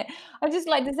losing it. I just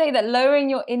like to say that lowering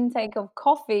your intake of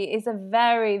coffee is a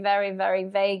very, very, very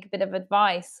vague bit of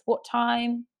advice. What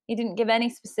time? You didn't give any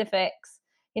specifics.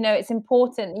 It's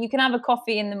important. You can have a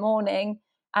coffee in the morning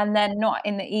and then not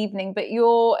in the evening, but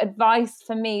your advice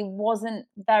for me wasn't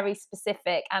very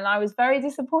specific. And I was very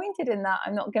disappointed in that.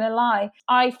 I'm not going to lie.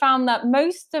 I found that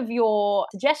most of your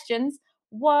suggestions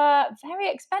were very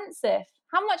expensive.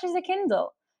 How much is a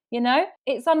Kindle?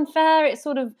 It's unfair. It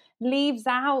sort of leaves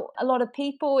out a lot of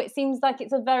people. It seems like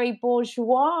it's a very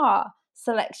bourgeois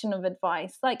selection of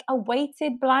advice, like a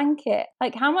weighted blanket.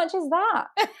 Like, how much is that?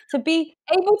 To be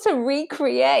able to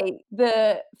recreate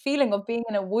the feeling of being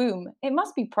in a womb, it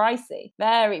must be pricey,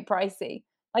 very pricey.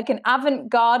 like an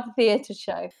avant-garde theatre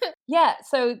show. Yeah,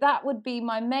 so that would be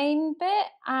my main bit,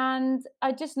 and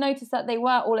I just noticed that they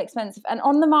were all expensive. And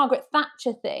on the Margaret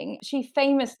Thatcher thing, she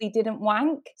famously didn't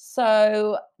wank,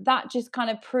 so that just kind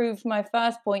of proved my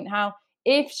first point, how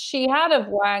if she had have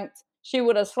wanked, she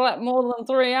would have slept more than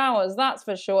 3 hours, that's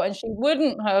for sure, and she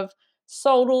wouldn't have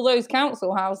sold all those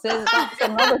council houses, that's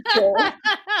another story.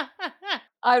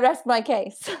 I rest my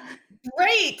case.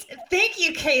 Great. Thank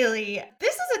you, Kaylee.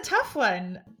 This is a tough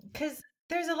one because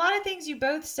there's a lot of things you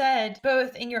both said,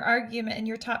 both in your argument and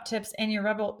your top tips and your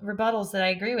rebuttals that I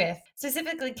agree with.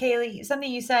 Specifically, Kaylee,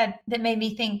 something you said that made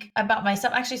me think about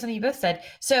myself. Actually, something you both said.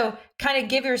 So kind of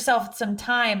give yourself some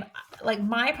time. Like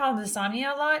my problem with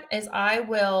insomnia a lot is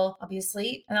I'll be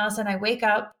asleep and all of a sudden I wake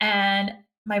up and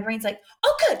my brain's like,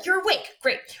 oh, good, you're awake.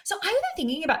 Great. So I've been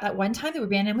thinking about that one time that we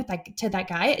ran in with that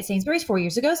guy at Sainsbury's 4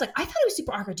 years ago. It's like, I thought it was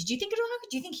super awkward. Did you think it was awkward?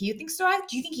 Do you think he thinks it's awkward?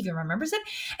 Do you think he even remembers it?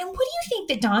 And what do you think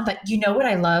that Don thought? You know what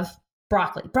I love?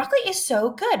 Broccoli. Broccoli is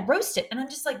so good. Roast it. And I'm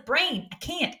just like, brain, I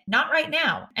can't. Not right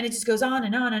now. And it just goes on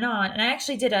and on and on. And I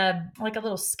actually did a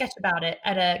little sketch about it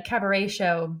at a cabaret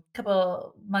show a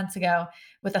couple months ago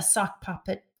with a sock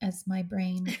puppet as my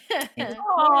brain.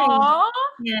 Aww.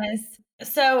 Yes.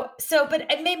 So,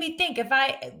 but it made me think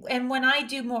when I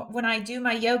do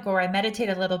my yoga or I meditate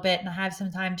a little bit and I have some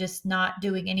time just not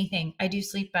doing anything, I do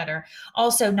sleep better.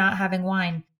 Also, not having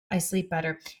wine, I sleep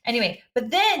better. Anyway, but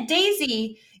then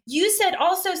Daisy, you said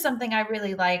also something I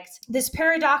really liked, this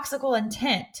paradoxical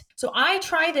intent. So I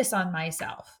try this on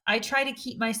myself. I try to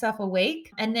keep myself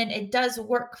awake and then it does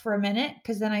work for a minute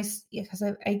because then I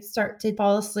start to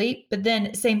fall asleep. But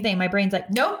then same thing, my brain's like,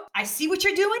 nope, I see what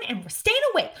you're doing and we're staying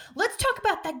awake. Let's talk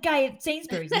about that guy at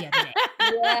Sainsbury's the other day.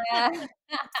 Yeah.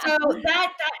 So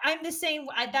that I'm the same.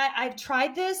 That I've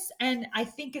tried this and I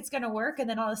think it's going to work, and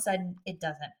then all of a sudden it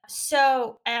doesn't.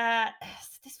 So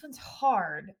this one's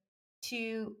hard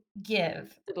to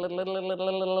give.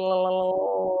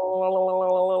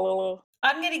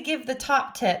 I'm going to give the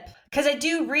top tip because I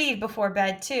do read before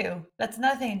bed too. That's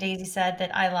another thing Daisy said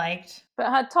that I liked. But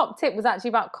her top tip was actually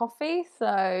about coffee.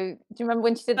 So do you remember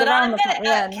when she did the But I'm roundup going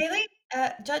at the end?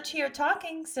 Kaylee, judge here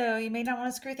talking, so you may not want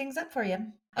to screw things up for you.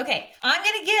 Okay, I'm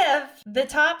going to give the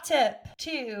top tip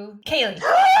to Kaylee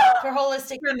for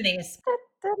holistic remedies.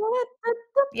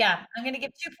 Yeah, I'm going to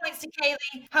give 2 points to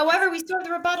Kaylee. However, we still have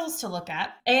the rebuttals to look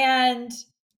at. And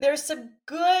there's some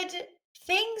good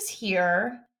things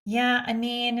here. Yeah, I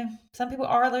mean, some people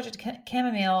are allergic to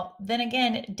chamomile. Then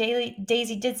again,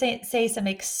 Daisy did say some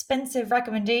expensive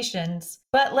recommendations.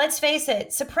 But let's face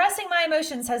it, suppressing my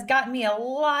emotions has gotten me a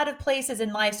lot of places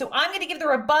in life. So I'm going to give the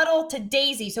rebuttal to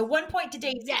Daisy. So 1 point to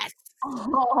Daisy. Yes.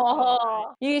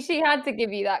 Oh, she had to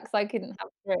give you that because I couldn't have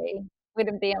 3.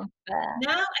 Wouldn't be unfair.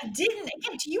 No, I didn't.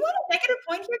 Again, do you want a negative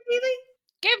point here,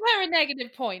 Kaylee? Give her a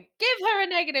negative point. Give her a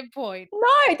negative point. No,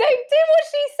 don't do what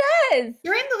she says.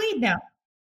 You're in the lead now.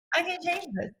 I can change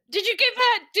this. Did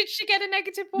she get a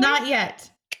negative point? Not yet.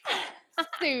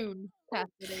 Soon,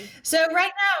 Cassidy. So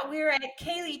right now we're at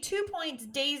Kaylee 2 points,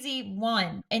 Daisy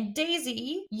 1. And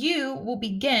Daisy, you will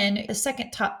begin the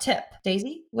second top tip.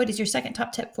 Daisy, what is your second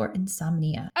top tip for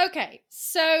insomnia? Okay,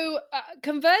 so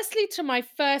conversely to my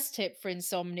first tip for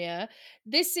insomnia,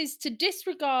 this is to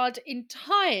disregard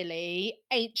entirely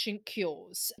ancient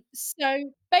cures.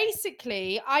 So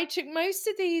basically, I took most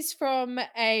of these from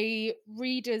a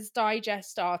Reader's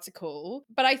Digest article,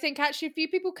 but I think actually a few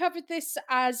people covered this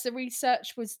as the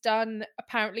research was done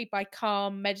apparently by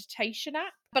Calm Meditation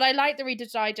app. But I like the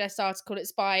Reader's Digest article.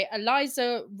 It's by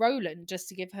Eliza Rowland, just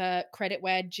to give her credit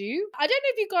where due. I don't know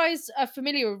if you guys are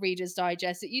familiar with Reader's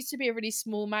Digest. It used to be a really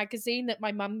small magazine that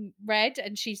my mum read,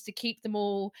 and she used to keep them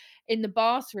all in the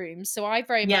bathroom. So I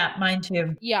very much, Mine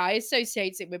too. yeah, I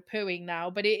associate it with pooing now,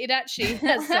 but it actually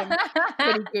has some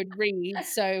pretty good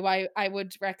reads. So I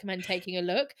would recommend taking a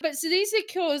look. But so these are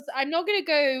cures. I'm not going to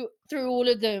go through all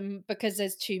of them because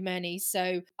there's too many.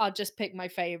 So I'll just pick my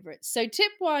favorites. So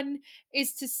tip 1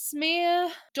 is to smear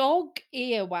dog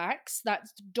earwax.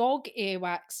 That's dog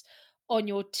earwax on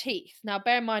your teeth. Now,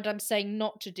 bear in mind, I'm saying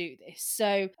not to do this.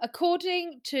 So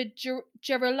according to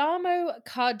Girolamo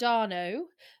Cardano,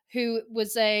 who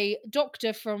was a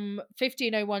doctor from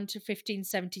 1501 to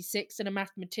 1576 and a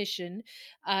mathematician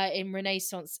in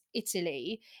Renaissance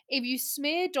Italy, if you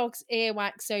smear dog's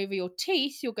earwax over your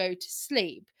teeth, you'll go to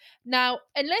sleep. Now,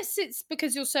 unless it's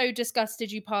because you're so disgusted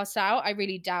you pass out, I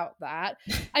really doubt that.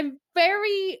 I'm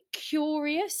very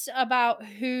curious about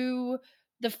who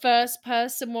the first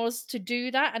person was to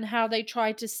do that and how they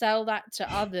tried to sell that to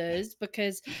others.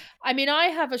 Because I mean, I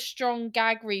have a strong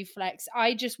gag reflex.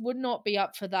 I just would not be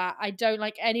up for that. I don't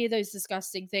like any of those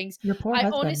disgusting things. Your poor I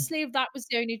husband. honestly, if that was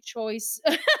the only choice.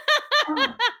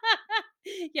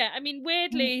 Yeah, I mean,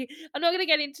 weirdly, I'm not going to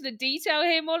get into the detail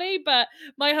here, Molly, but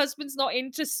my husband's not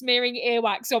into smearing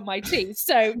earwax on my teeth.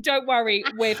 So don't worry,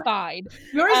 we're fine.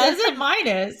 Yours Uh, isn't, mine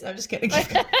is. I'm just kidding. I love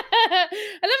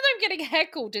that I'm getting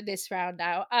heckled in this round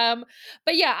now.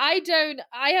 But yeah,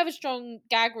 I have a strong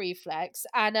gag reflex,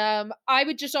 and I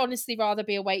would just honestly rather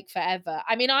be awake forever.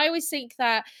 I mean, I always think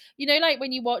that, like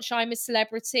when you watch I'm a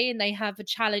Celebrity and they have a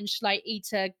challenge to like eat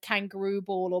a kangaroo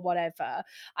ball or whatever,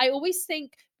 I always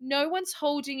think no one's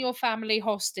holding your family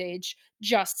hostage.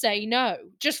 Just say no.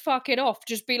 Just fuck it off.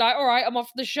 Just be like, all right, I'm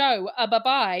off the show. Bye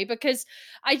bye. Because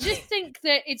I just think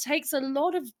that it takes a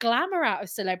lot of glamour out of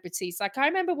celebrities. Like I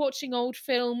remember watching old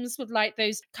films with like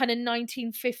those kind of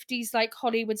 1950s like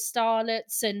Hollywood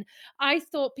starlets, and I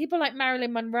thought people like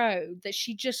Marilyn Monroe, that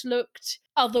she just looked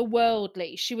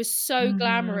otherworldly. She was so Mhm.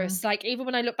 glamorous. Like even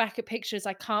when I look back at pictures,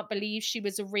 I can't believe she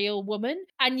was a real woman.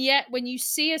 And yet when you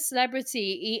see a celebrity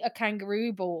eat a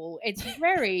kangaroo ball, it's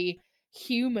very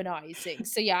humanizing.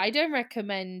 So yeah, I don't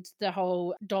recommend the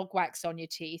whole dog wax on your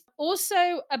teeth. Also,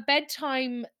 a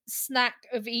bedtime snack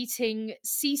of eating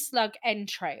sea slug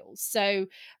entrails. So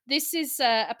this is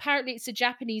apparently it's a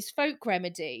Japanese folk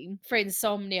remedy for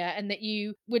insomnia, and that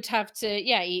you would have to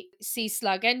eat sea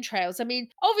slug entrails. I mean,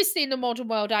 obviously in the modern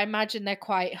world, I imagine they're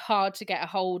quite hard to get a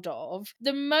hold of.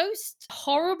 The most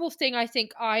horrible thing I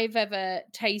think I've ever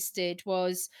tasted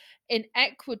was in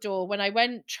Ecuador when I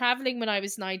went traveling when I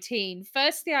was 19.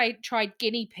 Firstly, I tried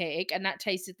guinea pig, and that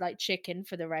tasted like chicken,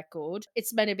 for the record.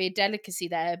 It's meant to be a delicacy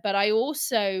there. But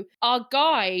our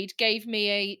guide gave me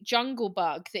a jungle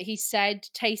bug that he said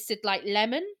tasted like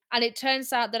lemon. And it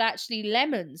turns out that actually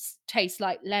lemons taste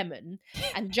like lemon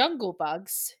and jungle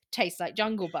bugs taste like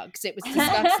jungle bugs. It was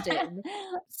disgusting.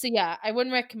 So yeah, I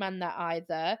wouldn't recommend that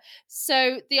either.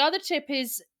 So the other tip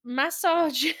is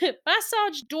massage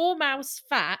massage dormouse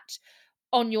fat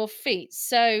on your feet.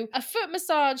 So a foot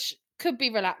massage could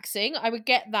be relaxing. I would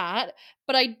get that.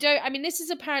 But I mean, this is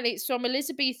apparently it's from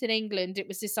Elizabethan England. It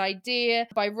was this idea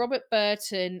by Robert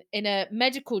Burton in a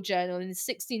medical journal in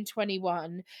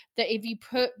 1621 that if you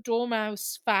put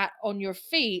dormouse fat on your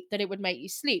feet, that it would make you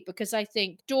sleep. Because I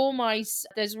think dormice,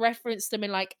 there's reference to them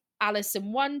in like Alice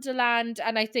in Wonderland,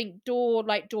 and I think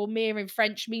like dormir in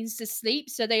French means to sleep,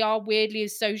 so they are weirdly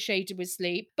associated with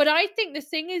sleep. But I think the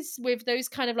thing is with those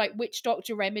kind of like witch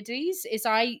doctor remedies is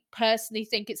I personally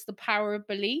think it's the power of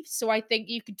belief. So I think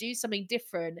you could do something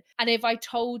different, and if I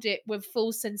told it with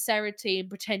full sincerity and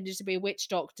pretended to be a witch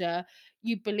doctor,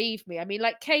 you believe me. I mean,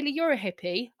 like Kaylee, you're a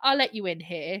hippie. I'll let you in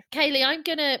here. Kaylee, I'm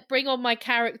gonna bring on my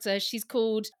character. She's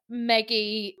called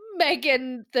Megan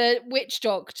the witch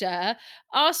doctor.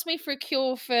 Asked me for a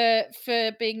cure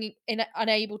for being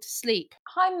unable to sleep.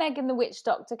 Hi, Megan the witch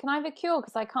doctor. Can I have a cure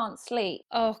because I can't sleep?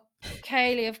 Oh,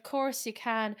 Kaylee, of course you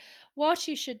can. What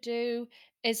you should do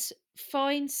is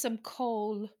find some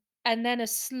coal and then a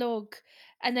slug,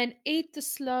 and then eat the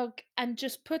slug and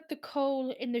just put the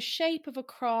coal in the shape of a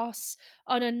cross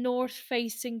on a north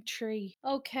facing tree.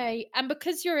 Okay. And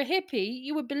because you're a hippie,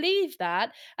 you would believe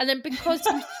that. And then because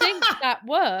you think that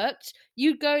worked,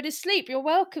 you'd go to sleep. You're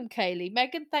welcome, Kaylee.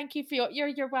 Megan, thank you for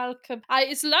you're welcome.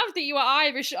 It's love that you are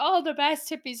Irish. All the best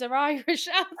hippies are Irish.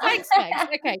 Oh, thanks,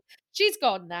 Megs. Okay. She's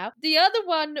gone now. The other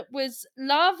one was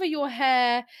lava your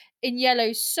hair in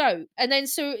yellow soap. And then,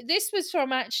 so this was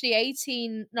from actually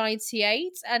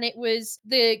 1898, and it was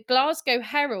the Glasgow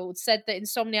Herald said that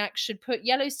insomniacs should put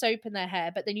yellow soap in their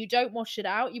hair, but then you don't wash it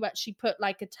out. You actually put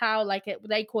like a towel,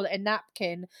 they call it a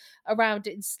napkin, around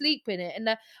it and sleep in it. And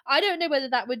I don't know whether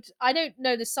I don't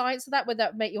know the science of that, whether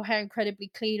that would make your hair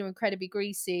incredibly clean or incredibly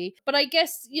greasy. But I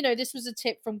guess, this was a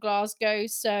tip from Glasgow.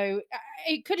 So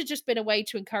it could have just been a way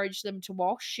to encourage them to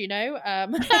wash.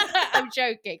 I'm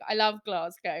joking. I love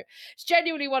Glasgow. It's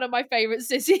genuinely one of my favorite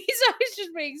cities. I was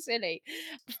just being silly.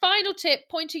 Final tip,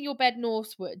 pointing your bed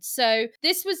northward. So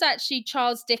this was actually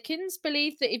Charles Dickens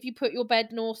believed that if you put your bed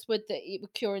northward that it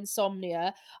would cure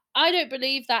insomnia. I don't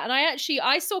believe that. And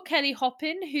I saw Kelly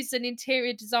Hoppin, who's an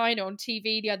interior designer, on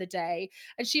TV the other day,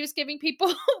 and she was giving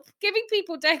people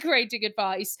decorating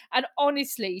advice. And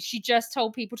honestly, she just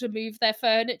told people to move their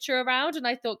furniture around. And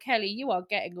I thought, Kelly, you are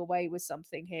getting away with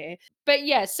something here. But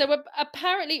yeah, so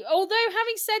apparently, although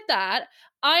having said that,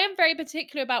 I am very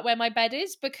particular about where my bed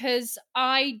is because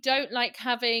I don't like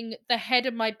having the head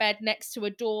of my bed next to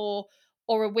a door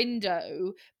or a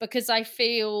window, because I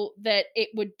feel that it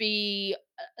would be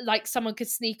like someone could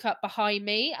sneak up behind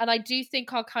me. And I do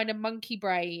think our kind of monkey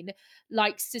brain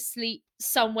likes to sleep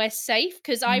somewhere safe,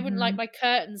 because I wouldn't like Mhm. my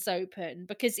curtains open,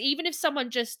 because even if someone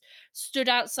just stood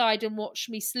outside and watched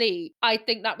me sleep, I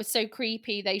think that was so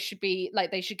creepy. They should be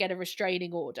like, they should get a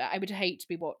restraining order. I would hate to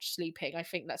be watched sleeping. I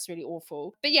think that's really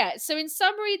awful. But yeah, so in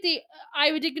summary, the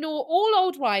I would ignore all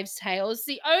old wives' tales.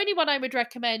 The only one I would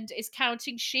recommend is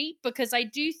Counting Sheep, because I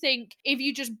do think if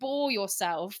you just bore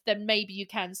yourself, then maybe you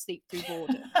can sleep through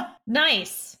boredom.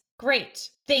 Nice. Great.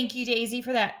 Thank you, Daisy,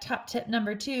 for that top tip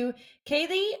number 2.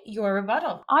 Kaylee, your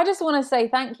rebuttal. I just want to say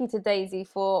thank you to Daisy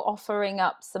for offering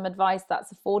up some advice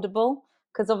that's affordable,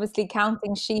 because obviously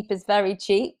counting sheep is very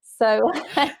cheap. So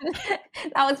that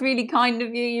was really kind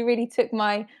of you. You really took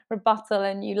my rebuttal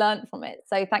and you learned from it.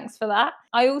 So thanks for that.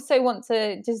 I also want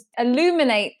to just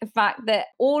illuminate the fact that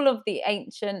all of the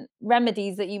ancient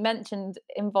remedies that you mentioned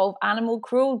involve animal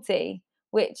cruelty,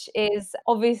 which is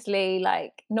obviously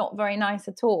like not very nice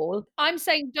at all. I'm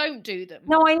saying don't do them.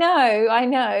 No, I know, I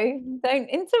know. Don't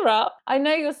interrupt. I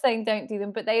know you're saying don't do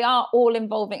them, but they are all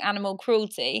involving animal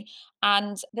cruelty.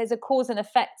 And there's a cause and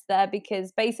effect there,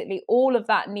 because basically all of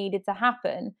that needed to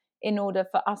happen in order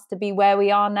for us to be where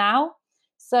we are now.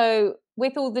 So,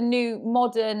 with all the new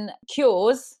modern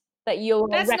cures that you're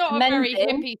That's not a very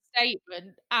recommending, hippie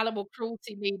statement. Animal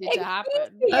cruelty needed to excuse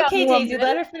happen. me, young Okay, Daisy, woman.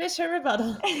 let her finish her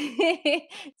rebuttal.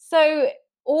 So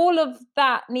all of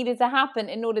that needed to happen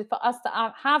in order for us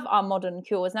to have our modern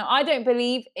cures. Now, I don't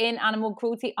believe in animal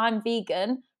cruelty. I'm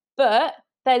vegan, but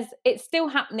it's still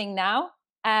happening now.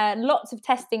 Lots of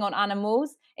testing on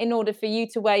animals in order for you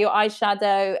to wear your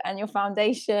eyeshadow and your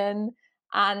foundation.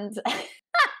 And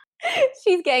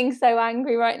she's getting so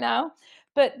angry right now.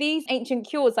 But these ancient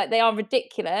cures, like, they are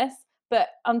ridiculous. But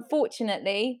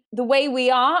unfortunately, the way we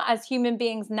are as human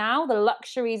beings now, the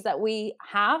luxuries that we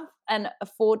have and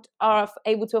are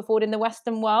able to afford in the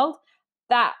Western world,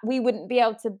 that we wouldn't be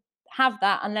able to have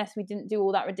that unless we didn't do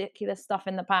all that ridiculous stuff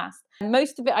in the past. And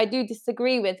most of it I do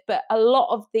disagree with, but a lot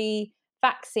of the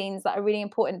vaccines that are really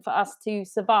important for us to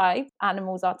survive,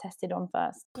 animals are tested on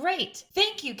first. Great.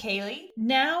 Thank you, Kaylee.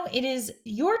 Now it is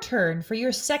your turn for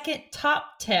your second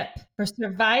top tip for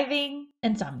surviving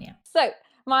insomnia. So,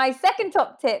 my second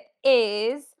top tip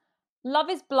is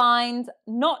love is blind,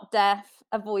 not deaf,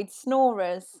 avoid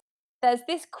snorers. There's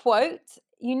this quote: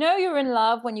 you know you're in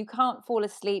love when you can't fall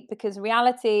asleep because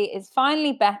reality is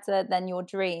finally better than your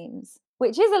dreams.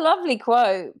 Which is a lovely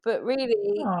quote, but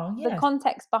really, Oh, the yes.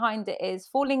 context behind it is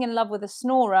falling in love with a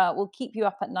snorer will keep you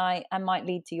up at night and might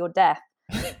lead to your death.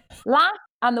 Laugh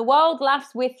and the world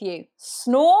laughs with you.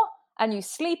 Snore and you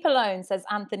sleep alone, says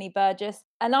Anthony Burgess.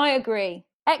 And I agree.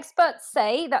 Experts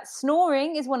say that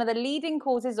snoring is one of the leading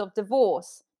causes of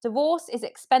divorce. Divorce is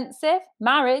expensive.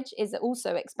 Marriage is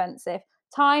also expensive.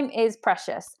 Time is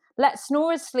precious. Let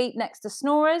snorers sleep next to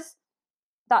snorers.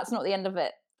 That's not the end of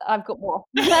it. I've got more.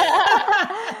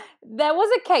 There was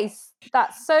a case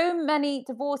that so many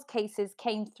divorce cases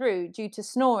came through due to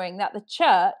snoring that the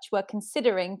church were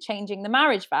considering changing the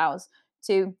marriage vows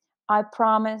to I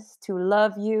promise to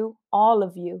love you, all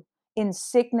of you, in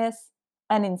sickness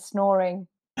and in snoring.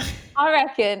 I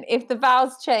reckon if the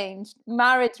vows changed,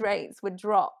 marriage rates would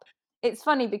drop. It's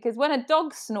funny because when a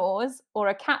dog snores or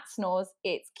a cat snores,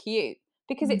 it's cute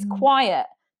because it's Mhm. quiet.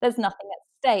 There's nothing at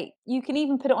stake. You can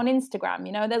even put it on Instagram.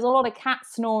 You know, there's a lot of cat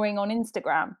snoring on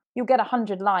Instagram. You'll get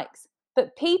 100 likes.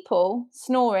 But people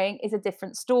snoring is a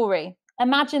different story.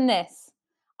 Imagine this.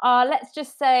 Let's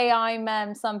just say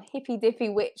I'm some hippy dippy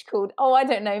witch called, oh, I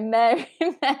don't know, Mary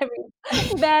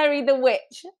the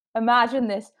witch. Imagine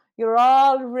this. You're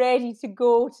all ready to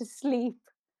go to sleep.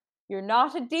 You're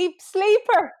not a deep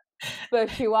sleeper,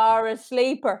 but you are a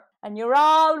sleeper. And you're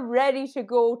all ready to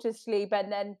go to sleep.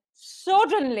 And then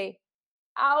suddenly,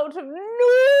 out of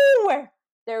nowhere,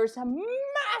 there's a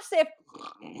massive,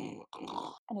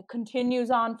 and it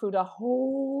continues on through the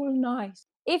whole night.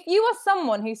 If you are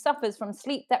someone who suffers from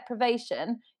sleep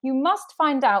deprivation, you must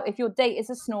find out if your date is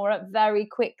a snorer very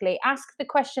quickly. Ask the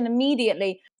question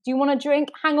immediately. Do you want a drink?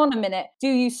 Hang on a minute. Do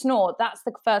you snore? That's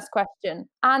the first question.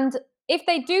 And if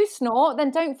they do snore,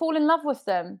 then don't fall in love with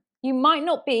them. You might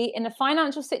not be in a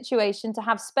financial situation to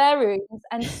have spare rooms,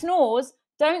 and snores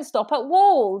don't stop at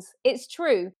walls. It's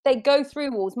true. They go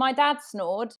through walls. My dad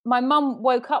snored. My mum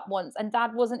woke up once and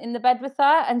dad wasn't in the bed with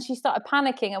her, and she started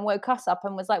panicking and woke us up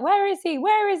and was like, "Where is he?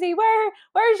 Where is he?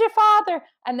 Where is your father?"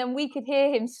 And then we could hear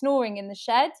him snoring in the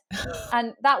shed.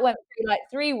 And that went through like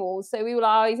 3 walls. So we were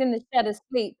like, "Oh, he's in the shed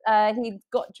asleep. He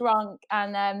got drunk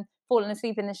and fallen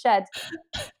asleep in the shed."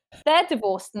 They're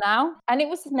divorced now, and it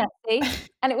was messy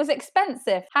and it was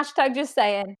expensive. Hashtag just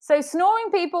saying. So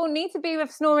snoring people need to be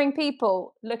with snoring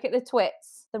people. Look at the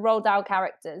twits, the Roald Dahl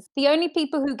characters. The only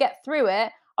people who get through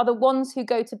it are the ones who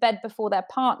go to bed before their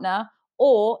partner,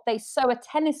 or they sew a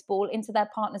tennis ball into their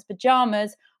partner's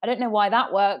pajamas. I don't know why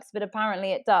that works, but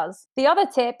apparently it does. The other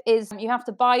tip is you have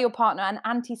to buy your partner an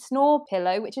anti-snore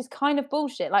pillow, which is kind of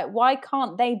bullshit. Like, why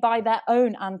can't they buy their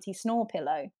own anti-snore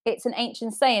pillow? It's an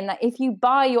ancient saying that if you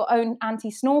buy your own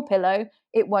anti-snore pillow,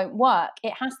 it won't work.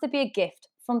 It has to be a gift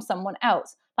from someone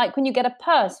else. Like when you get a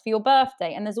purse for your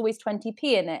birthday and there's always 20p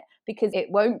in it, because it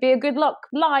won't be a good luck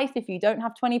life if you don't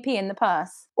have 20p in the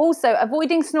purse. Also,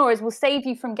 avoiding snorers will save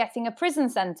you from getting a prison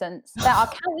sentence. There are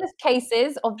countless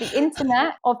cases of the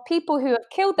internet of people who have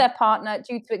killed their partner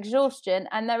due to exhaustion,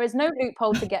 and there is no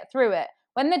loophole to get through it.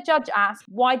 When the judge asked,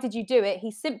 why did you do it?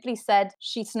 He simply said,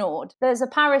 she snored. There's a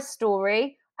Paris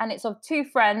story, and it's of two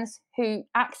friends who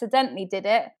accidentally did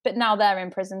it, but now they're in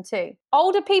prison too.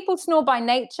 Older people snore by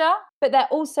nature, but they're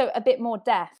also a bit more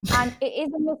deaf. And it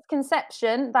is a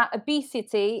misconception that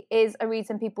obesity is a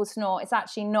reason people snore. It's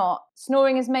actually not.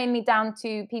 Snoring is mainly down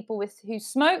to people who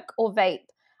smoke or vape,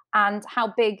 and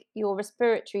how big your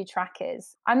respiratory tract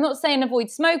is. I'm not saying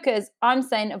avoid smokers, I'm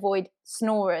saying avoid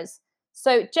snorers.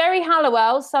 So Geri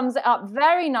Halliwell sums it up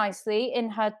very nicely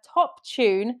in her top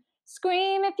tune,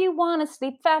 Scream if you want to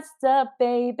sleep faster,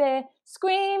 baby.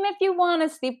 Scream if you want to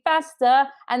sleep faster.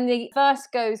 And the verse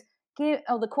goes,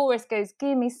 the chorus goes,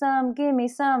 give me some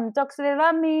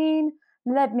doxylamine.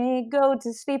 Let me go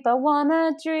to sleep, I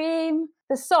wanna dream.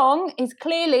 The song is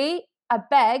clearly a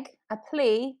beg, a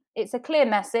plea. It's a clear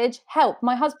message. Help,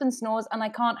 my husband snores and I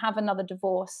can't have another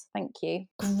divorce. Thank you.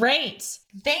 Great.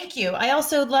 Thank you. I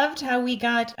also loved how we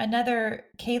got another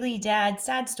Kaylee dad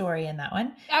sad story in that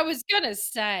one. I was going to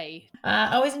say.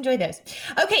 Always enjoy those.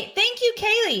 Okay. Thank you,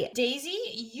 Kaylee. Daisy,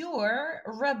 your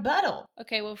rebuttal.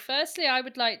 Okay. Well, firstly, I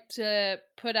would like to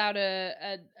put out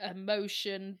a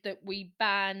motion that we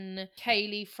ban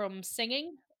Kaylee from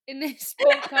singing in this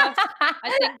podcast.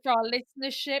 I think for our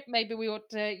listenership, maybe we ought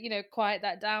to, quiet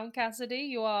that down, Cassidy.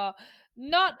 You are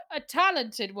not a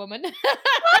talented woman.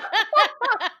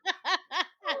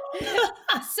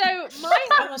 So I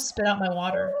almost spit out my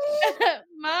water.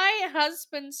 My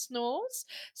husband snores.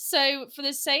 So for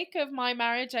the sake of my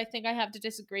marriage, I think I have to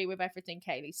disagree with everything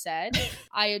Kaylee said.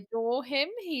 I adore him.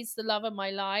 He's the love of my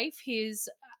life. He's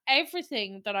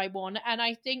everything that I want. And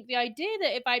I think the idea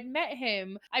that if I'd met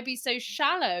him, I'd be so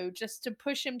shallow just to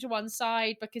push him to one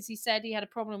side because he said he had a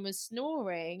problem with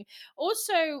snoring.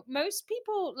 Also, most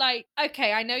people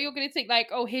okay, I know you're going to think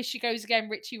oh, here she goes again,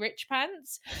 Richie Rich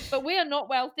Pants, but we are not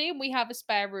wealthy and we have a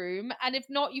spare room. And if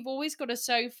not, you've always got a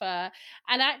sofa.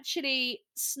 And actually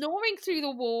snoring through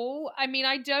the wall, I mean,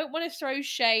 I don't want to throw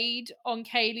shade on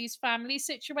Kaylee's family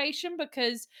situation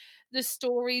because the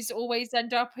stories always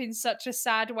end up in such a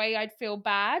sad way, I'd feel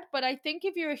bad. But I think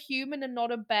if you're a human and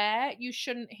not a bear, you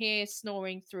shouldn't hear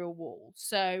snoring through a wall.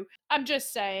 So I'm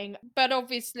just saying. But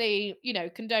obviously,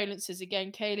 condolences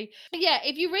again, Kaylee. But yeah,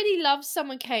 if you really love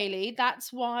someone, Kaylee,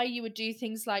 that's why you would do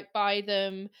things like buy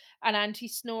them an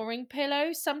anti-snoring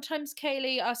pillow. Sometimes,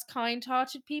 Kaylee, us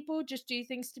kind-hearted people just do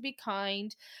things to be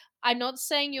kind. I'm not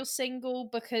saying you're single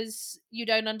because you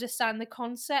don't understand the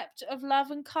concept of love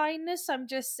and kindness. I'm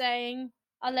just saying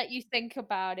I'll let you think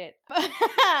about it.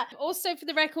 Also, for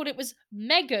the record, it was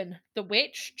Megan the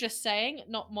witch, just saying,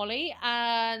 not Molly,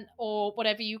 or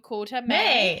whatever you called her,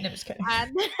 May. No, just kidding.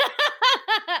 And Molly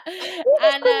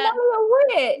a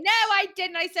witch. No, I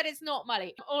didn't. I said it's not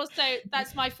Molly. Also,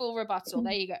 that's my full rebuttal.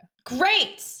 There you go.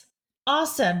 Great.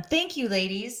 Awesome. Thank you,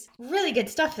 ladies. Really good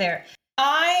stuff there.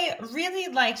 I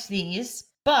really liked these,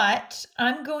 but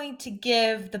I'm going to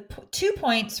give the 2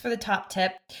 points for the top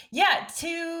tip. Yeah,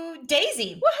 to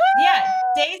Daisy. Woohoo! Yeah,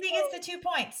 Daisy gets the 2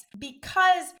 points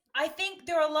because I think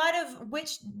there are a lot of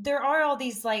there are all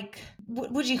these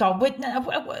what do you call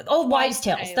old wives'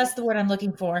 tales. That's the word I'm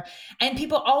looking for. And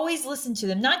people always listen to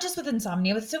them, not just with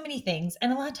insomnia, with so many things.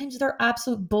 And a lot of times they're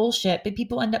absolute bullshit, but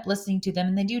people end up listening to them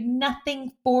and they do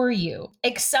nothing for you.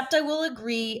 Except I will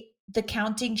agree, the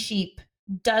counting sheep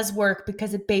does work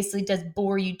because it basically does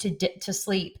bore you to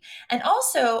sleep. And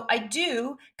also, I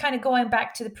do, kind of going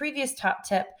back to the previous top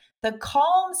tip, the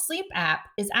Calm Sleep app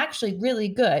is actually really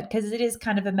good because it is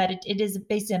kind of it is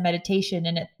basically a meditation,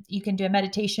 and you can do a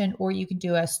meditation or you can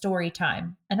do a story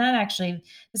time. And that actually,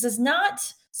 this is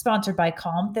not sponsored by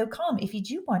Calm. Though Calm, if you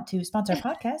do want to sponsor a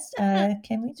podcast,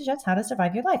 can we suggest how to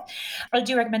survive your life? I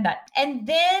do recommend that. And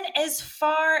then as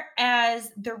far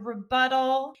as the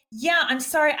rebuttal, yeah, I'm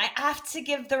sorry, I have to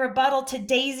give the rebuttal to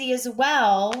Daisy as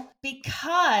well,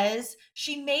 because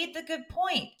she made the good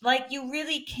point. Like, you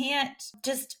really can't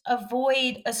just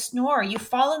avoid a snore. You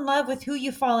fall in love with who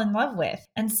you fall in love with.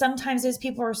 And sometimes those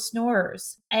people are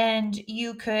snorers. And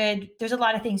there's a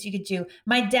lot of things you could do.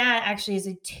 My dad actually is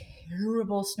a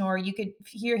terrible snorer. You could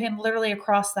hear him literally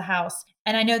across the house.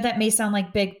 And I know that may sound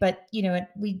like big, but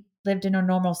we lived in a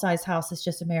normal sized house. It's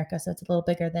just America, so it's a little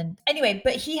bigger than anyway.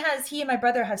 But he and my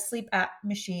brother have sleep app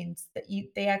machines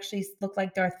they actually look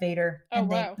like Darth Vader, Oh,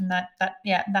 wow. and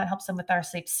that helps them with our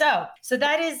sleep. So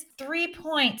that is 3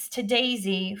 points to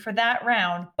Daisy for that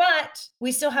round. But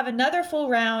we still have another full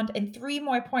round and 3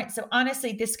 more points. So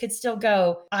honestly, this could still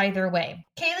go either way.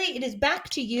 Kaylee, it is back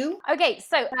to you. Okay,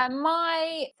 so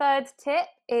my third tip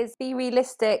is be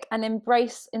realistic and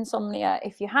embrace insomnia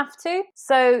if you have to.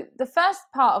 So the first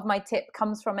part of my tip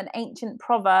comes from an ancient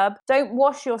proverb: don't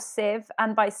wash your sieve.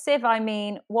 And by sieve, I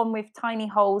mean one with tiny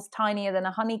holes tinier than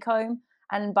a honeycomb.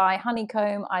 And by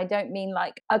honeycomb, I don't mean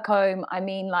like a comb. I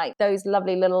mean like those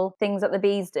lovely little things that the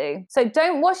bees do. So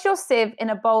don't wash your sieve in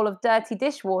a bowl of dirty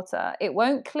dishwater. It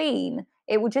won't clean.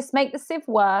 It will just make the sieve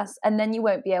worse, and then you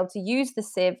won't be able to use the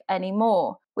sieve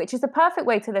anymore, which is a perfect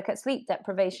way to look at sleep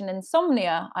deprivation and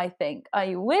insomnia, I think. Are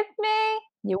you with me?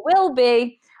 You will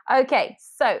be. Okay,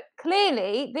 so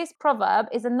clearly this proverb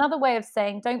is another way of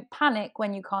saying don't panic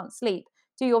when you can't sleep.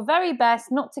 Do your very best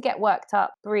not to get worked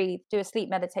up, breathe, do a sleep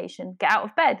meditation, get out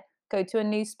of bed, go to a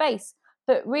new space,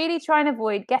 but really try and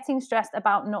avoid getting stressed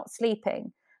about not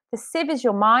sleeping. The sieve is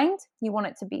your mind. You want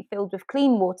it to be filled with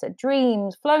clean water,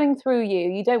 dreams flowing through you.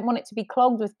 You don't want it to be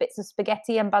clogged with bits of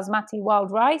spaghetti and basmati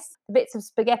wild rice, the bits of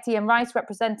spaghetti and rice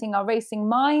representing our racing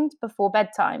mind before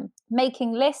bedtime.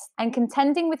 Making lists and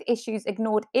contending with issues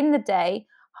ignored in the day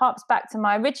harps back to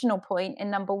my original point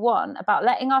in number 1 about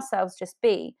letting ourselves just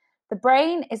be. The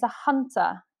brain is a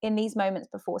hunter in these moments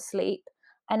before sleep,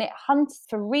 and it hunts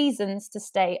for reasons to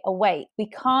stay awake. We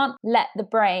can't let the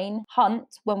brain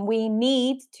hunt when we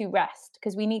need to rest,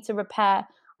 because we need to repair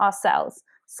ourselves.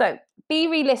 So be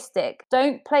realistic.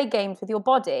 Don't play games with your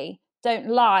body. Don't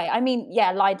lie. I mean,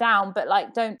 yeah, lie down, but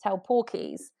don't tell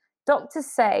porkies. Doctors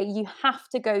say you have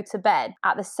to go to bed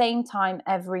at the same time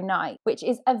every night, which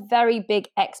is a very big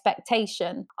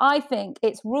expectation. I think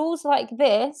it's rules like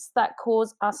this that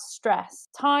cause us stress.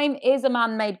 Time is a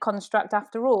man-made construct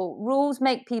after all. Rules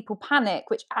make people panic,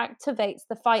 which activates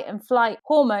the fight and flight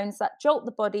hormones that jolt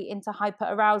the body into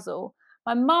hyperarousal.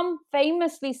 My mum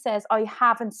famously says, I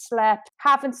haven't slept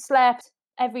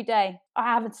every day. I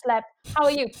haven't slept. How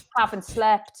are you? Haven't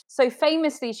slept. So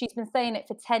famously, she's been saying it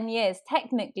for 10 years.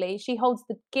 Technically, she holds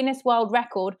the Guinness World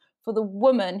Record for the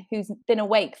woman who's been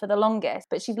awake for the longest,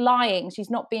 but she's lying.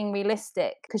 She's not being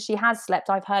realistic because she has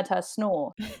slept. I've heard her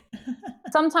snore.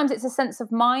 Sometimes it's a sense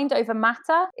of mind over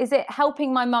matter. Is it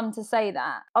helping my mum to say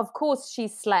that? Of course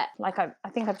she's slept. I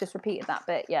think I've just repeated that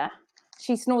bit, yeah.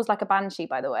 She snores like a banshee,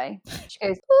 by the way. She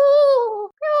goes, ooh,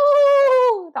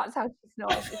 ooh. That's how she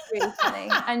snores. It's really funny.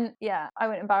 And yeah, I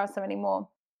won't embarrass her anymore.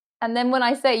 And then when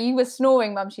I say, you were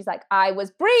snoring, Mum, she's like, I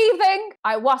was breathing.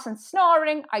 I wasn't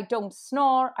snoring. I don't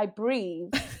snore. I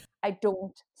breathe. I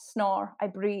don't snore. I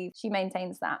breathe. She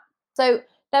maintains that. So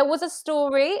there was a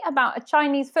story about a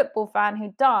Chinese football fan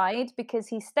who died because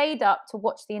he stayed up to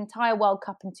watch the entire World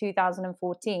Cup in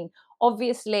 2014.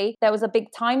 Obviously, there was a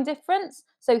big time difference,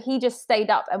 so he just stayed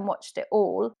up and watched it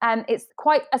all. And it's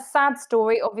quite a sad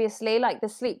story, obviously, like the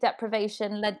sleep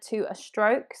deprivation led to a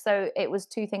stroke, so it was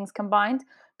 2 things combined.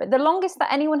 But the longest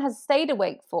that anyone has stayed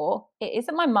awake for, it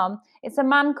isn't my mum, it's a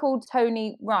man called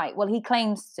Tony Wright. Well, he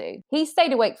claims to. He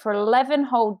stayed awake for 11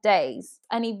 whole days,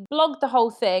 and he blogged the whole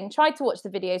thing, tried to watch the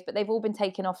videos, but they've all been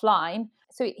taken offline.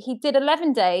 So he did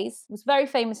 11 days, was very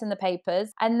famous in the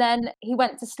papers, and then he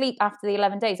went to sleep after the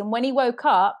 11 days. And when he woke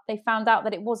up, they found out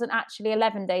that it wasn't actually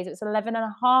 11 days, it was 11 and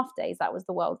a half days. That was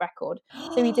the world record.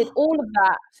 So he did all of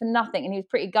that for nothing, and he was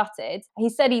pretty gutted. He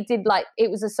said he did, it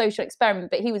was a social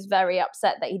experiment, but he was very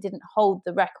upset that he didn't hold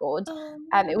the record.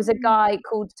 It was a guy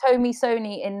called Tomi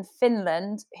Soni in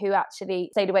Finland who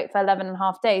actually stayed awake for 11 and a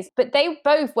half days. But they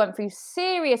both went through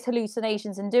serious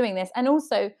hallucinations in doing this. And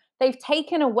also, they've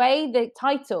taken away the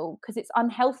title because it's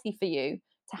unhealthy for you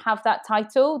to have that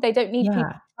title. They don't need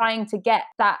people trying to get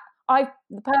that. I'm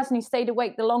the person who stayed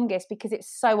awake the longest because it's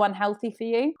so unhealthy for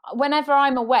you. Whenever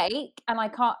I'm awake and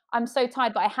I'm so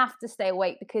tired, but I have to stay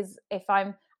awake because if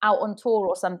I'm out on tour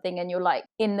or something, and you're like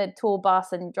in the tour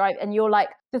bus and drive, and you're like,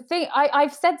 the thing,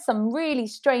 I've said some really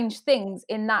strange things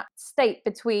in that state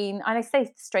between, and I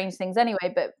say strange things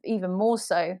anyway, but even more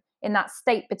so in that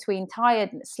state between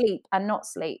tired sleep and not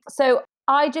sleep. So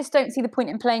I just don't see the point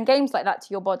in playing games like that to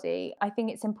your body. I think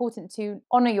it's important to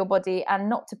honor your body and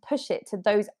not to push it to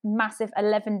those massive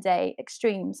 11-day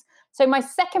extremes. So my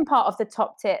second part of the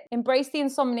top tip, embrace the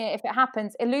insomnia if it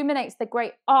happens, illuminates the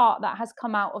great art that has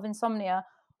come out of insomnia.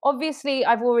 Obviously,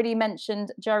 I've already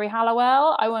mentioned Geri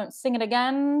Halliwell. I won't sing it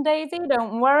again, Daisy,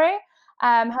 don't worry.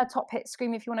 Her top hit,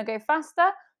 Scream If You Want to Go Faster.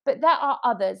 But there are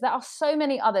others. There are so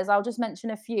many others. I'll just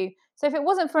mention a few. So if it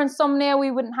wasn't for insomnia,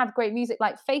 we wouldn't have great music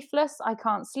like Faithless, I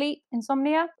Can't Sleep,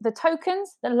 Insomnia. The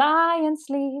Tokens, The Lion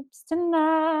Sleeps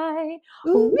Tonight.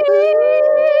 Ooh.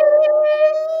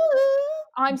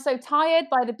 I'm So Tired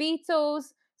by the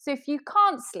Beatles. So if you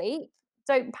can't sleep,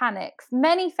 don't panic.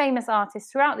 Many famous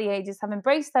artists throughout the ages have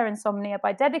embraced their insomnia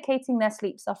by dedicating their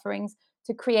sleep sufferings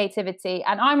to creativity.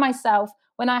 And I myself,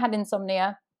 when I had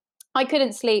insomnia, I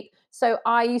couldn't sleep. So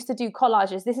I used to do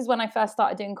collages. This is when I first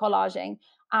started doing collaging.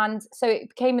 And so it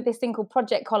became this thing called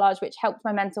Project Collage, which helped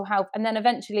my mental health and then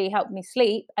eventually helped me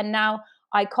sleep. And now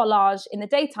I collage in the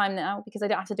daytime now because I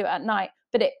don't have to do it at night.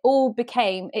 But it all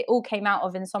came out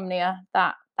of insomnia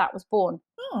that was born.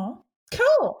 Oh,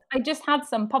 cool. I just had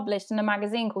some published in a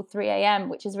magazine called 3 a.m.,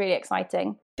 which is really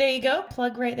exciting. There you go.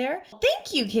 Plug right there.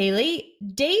 Thank you, Kaylee.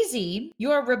 Daisy,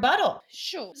 your rebuttal.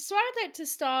 Sure. So I'd like to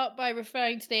start by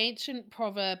referring to the ancient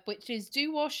proverb, which is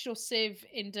do wash your sieve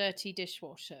in dirty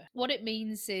dishwater. What it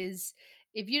means is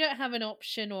if you don't have an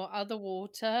option or other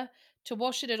water, to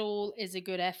wash it at all is a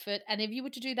good effort. And if you were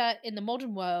to do that in the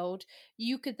modern world,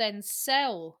 you could then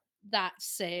sell that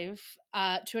sieve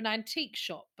to an antique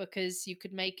shop because you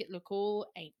could make it look all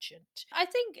ancient. I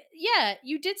think, yeah,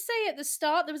 you did say at the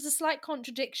start there was a slight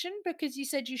contradiction because you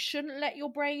said you shouldn't let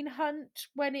your brain hunt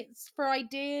when it's for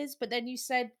ideas, but then you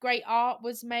said great art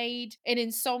was made in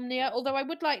insomnia. Although I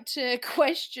would like to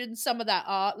question some of that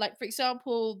art. Like, for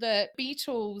example, the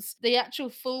Beatles, the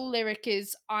actual full lyric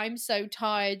is, I'm so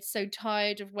tired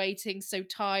of waiting, so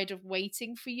tired of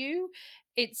waiting for you.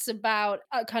 It's about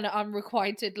a kind of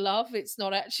unrequited love. It's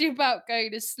not actually about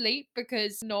going to sleep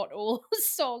because not all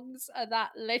songs are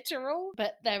that literal.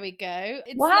 But there we go.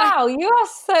 It's wow, you are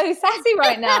so sassy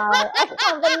right now. I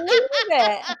can't believe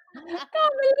it. Can't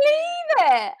believe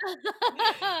it.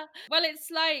 Well, it's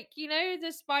like, you know,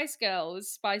 the Spice Girls,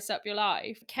 Spice Up Your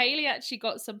Life. Kaylee actually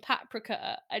got some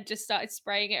paprika and just started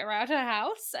spraying it around her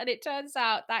house. And it turns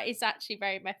out that is actually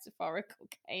very metaphorical,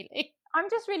 Kaylee. I'm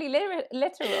just really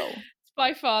literal. It's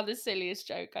by far the silliest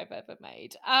joke I've ever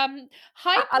made. I love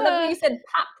that you said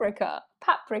paprika.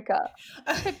 Paprika.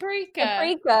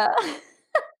 Paprika.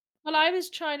 Well, I was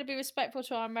trying to be respectful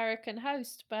to our American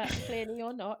host, but clearly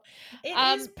you're not.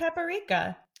 It is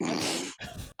paprika.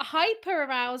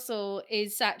 Hyperarousal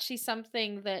is actually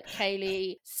something that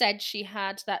Kaylee said she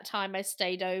had that time I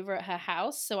stayed over at her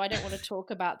house. So I don't want to talk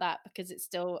about that because it's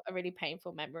still a really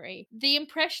painful memory. The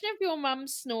impression of your mum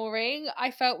snoring,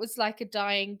 I felt was like a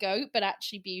dying goat, but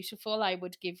actually beautiful. I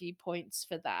would give you points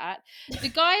for that. The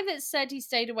guy that said he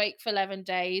stayed awake for 11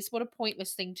 days, what a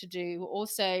pointless thing to do.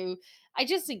 Also, I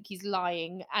just think he's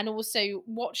lying. And also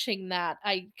watching that,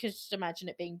 I could just imagine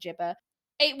it being gibber.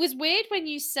 It was weird when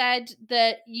you said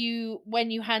that you, when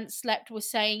you hadn't slept, were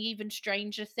saying even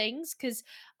stranger things, because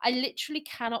I literally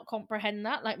cannot comprehend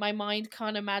that. Like, my mind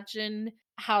can't imagine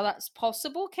how that's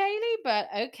possible, Kaylee, but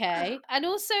okay. And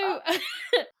also,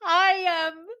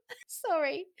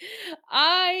 sorry.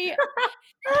 I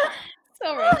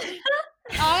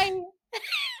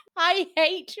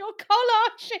hate your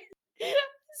collages.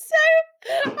 So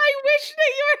I wish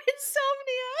that your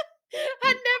insomnia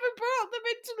had never brought them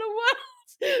into the world.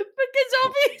 Because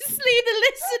obviously the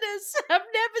listeners have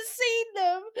never seen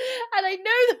them, and I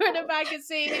know they're in a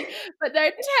magazine, but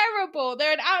they're terrible.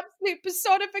 They're an absolute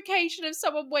personification of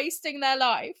someone wasting their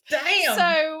life. Damn.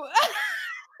 So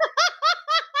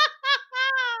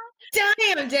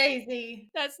damn, Daisy.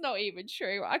 That's not even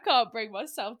true. I can't bring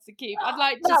myself to keep. I'd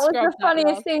like to That was scrub the funniest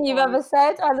last thing you've part. ever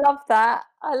said. I love that.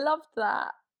 I loved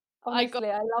that. Honestly,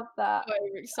 I love that.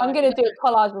 I'm going to do a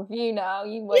collage review now.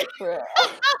 You wait for it.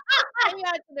 I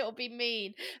imagine it'll be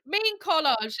mean. Mean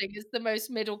collaging is the most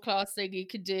middle class thing you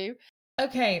could do.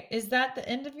 Okay, is that the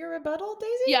end of your rebuttal,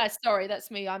 Daisy? Yeah, sorry,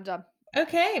 that's me. I'm done.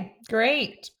 Okay,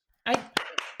 great. That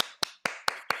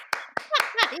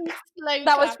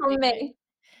was from me.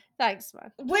 Thanks,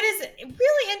 man. What is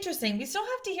really interesting, we still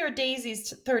have to hear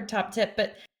Daisy's third top tip,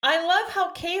 but I love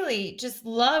how Kaylee just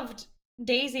loved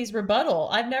Daisy's rebuttal.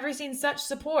 I've never seen such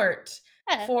support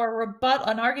for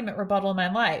an argument rebuttal in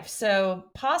my life. So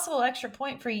possible extra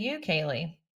point for you,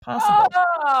 Kaylee. Possible.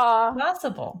 Ah!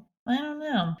 Possible. I don't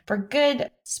know. For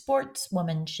good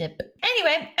sportswomanship.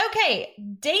 Anyway, okay,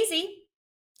 Daisy,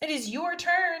 it is your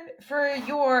turn for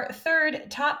your third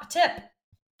top tip.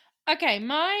 Okay,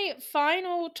 my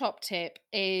final top tip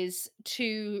is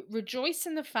to rejoice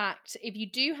in the fact, if you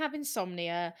do have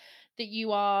insomnia, that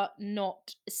you are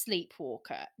not a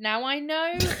sleepwalker. Now, I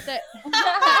know that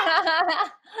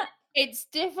it's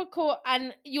difficult,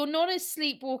 and you're not a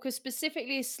sleepwalker,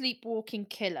 specifically a sleepwalking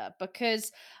killer,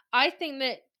 because I think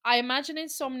that I imagine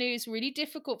insomnia is really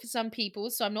difficult for some people,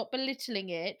 so I'm not belittling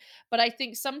it. But I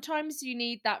think sometimes you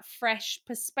need that fresh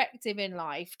perspective in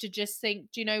life to just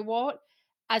think, do you know what?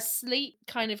 As sleep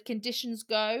kind of conditions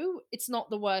go, it's not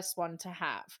the worst one to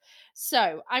have.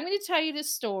 So I'm going to tell you the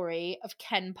story of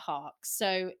Ken Park.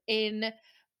 So in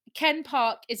Ken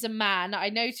Park is a man. I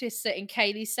noticed that in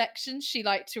Kaylee's section, she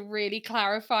liked to really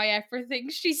clarify everything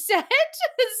she said.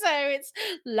 So it's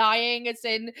lying, as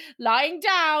in lying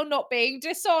down, not being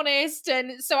dishonest.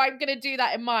 And so I'm going to do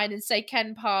that in mine and say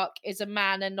Ken Park is a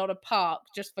man and not a park,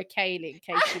 just for Kaylee, in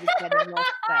case she was getting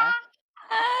lost there.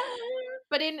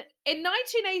 But in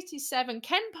 1987,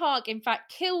 Ken Park, in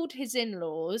fact, killed his in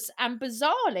laws and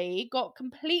bizarrely got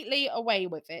completely away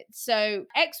with it. So,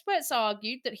 experts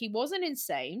argued that he wasn't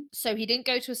insane, so he didn't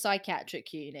go to a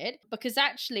psychiatric unit, because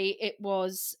actually it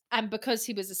was, and because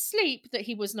he was asleep, that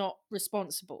he was not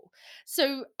responsible.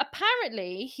 So,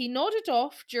 apparently, he nodded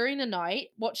off during the night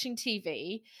watching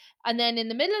TV, and then in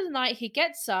the middle of the night, he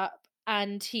gets up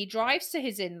and he drives to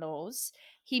his in laws.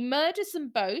 He murders them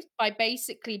both by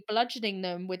basically bludgeoning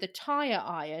them with a tire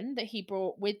iron that he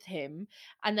brought with him,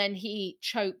 and then he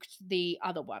choked the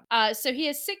other one. So he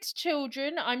has 6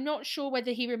 children. I'm not sure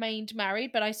whether he remained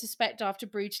married, but I suspect after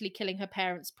brutally killing her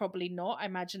parents, probably not. I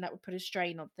imagine that would put a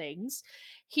strain on things.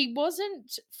 He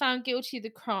wasn't found guilty of the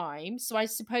crime, so I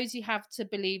suppose you have to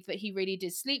believe that he really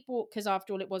did sleepwalk, because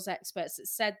after all, it was experts that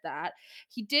said that.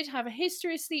 He did have a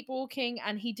history of sleepwalking,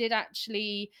 and he did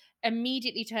actually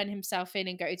immediately turn himself in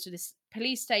and go to this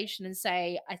police station and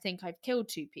say, I think I've killed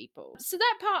 2 people. So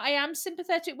that part I am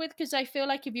sympathetic with, because I feel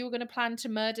like if you were going to plan to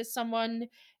murder someone,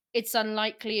 it's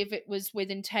unlikely, if it was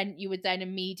with intent, you would then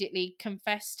immediately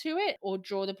confess to it or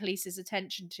draw the police's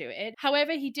attention to it.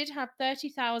 However, he did have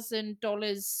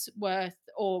 $30,000 worth,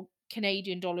 or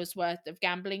Canadian dollars worth, of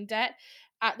gambling debt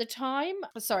at the time.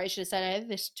 Sorry, I should have said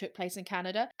this took place in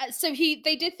Canada. So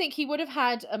they did think he would have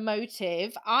had a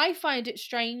motive. I find it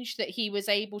strange that he was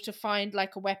able to find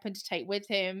like a weapon to take with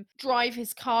him, drive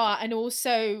his car, and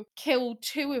also kill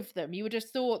 2 of them. You would have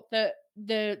thought that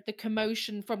the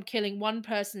commotion from killing one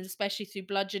person, especially through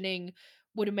bludgeoning,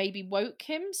 would have maybe woke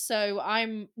him. So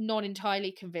I'm not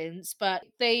entirely convinced. But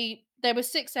there were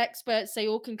 6 experts. They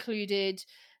all concluded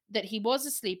that he was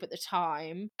asleep at the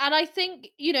time. And I think,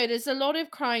 there's a lot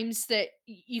of crimes that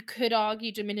you could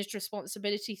argue diminish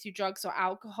responsibility through drugs or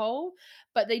alcohol,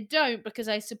 but they don't, because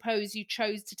I suppose you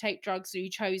chose to take drugs or you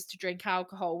chose to drink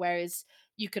alcohol, whereas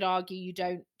you could argue you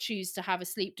don't choose to have a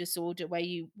sleep disorder where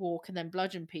you walk and then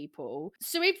bludgeon people.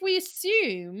 So if we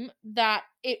assume that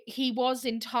he was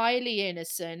entirely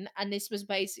innocent and this was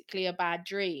basically a bad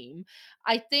dream,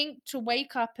 I think to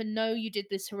wake up and know you did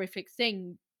this horrific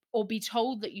thing, or be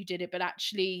told that you did it, but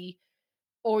actually,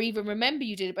 or even remember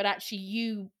you did it, but actually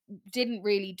you didn't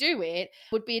really do it,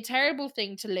 would be a terrible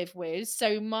thing to live with.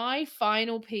 So, my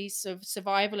final piece of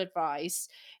survival advice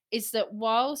is that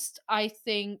whilst I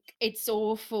think it's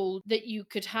awful that you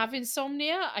could have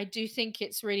insomnia, I do think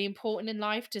it's really important in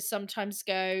life to sometimes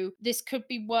go, this could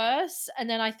be worse. And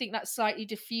then I think that slightly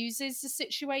diffuses the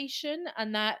situation,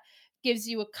 and that gives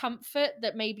you a comfort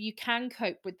that maybe you can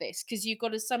cope with this, because you've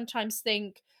got to sometimes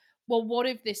think, well, what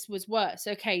if this was worse?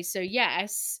 Okay, so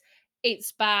yes,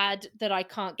 it's bad that I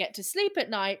can't get to sleep at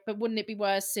night, but wouldn't it be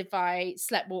worse if I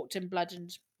slept, walked, and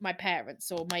bludgeoned my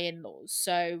parents or my in laws?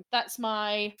 So that's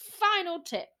my final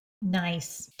tip.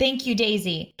 Nice. Thank you,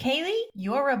 Daisy. Kaylee,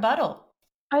 your rebuttal.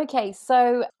 Okay,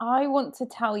 so I want to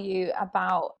tell you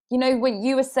about, when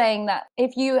you were saying that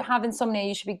if you have insomnia,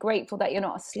 you should be grateful that you're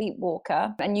not a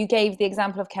sleepwalker. And you gave the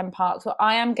example of Ken Park. So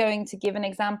I am going to give an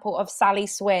example of Sally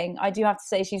Swing. I do have to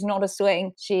say she's not a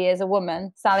swing. She is a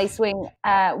woman. Sally Swing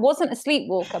wasn't a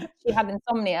sleepwalker. She had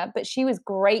insomnia, but she was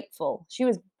grateful. She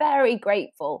was very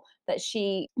grateful that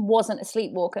she wasn't a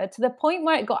sleepwalker, to the point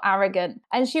where it got arrogant.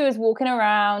 And she was walking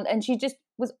around and she just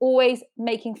was always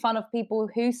making fun of people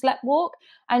who sleepwalk,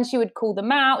 and she would call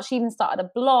them out. She even started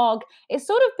a blog. It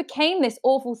sort of became this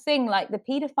awful thing, like the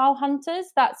paedophile hunters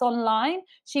that's online.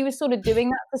 She was sort of doing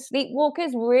that for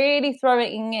sleepwalkers, really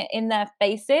throwing it in their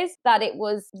faces that it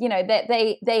was, you know, that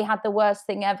they had the worst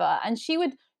thing ever. And she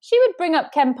would bring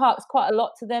up Ken Parks quite a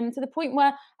lot to them, to the point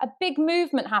where a big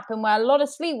movement happened where a lot of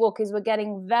sleepwalkers were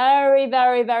getting very,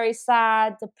 very, very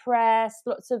sad, depressed,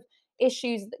 lots of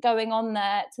issues going on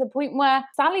there, to the point where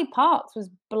Sally Parks was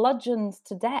bludgeoned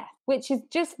to death, which is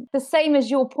just the same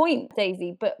as your point,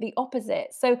 Daisy, but the opposite.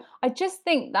 So I just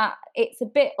think that it's a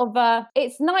bit of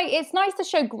it's nice to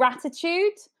show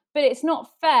gratitude, but it's not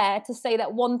fair to say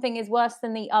that one thing is worse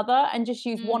than the other and just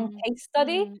use one case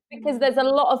study, because there's a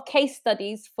lot of case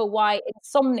studies for why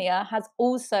insomnia has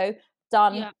also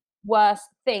done worse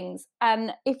things.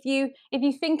 And if you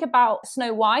think about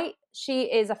Snow White, she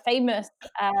is a famous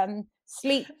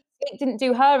sleep didn't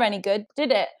do her any good,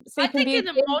 did it? I think in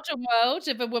the modern world,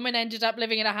 if a woman ended up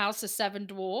living in a house of 7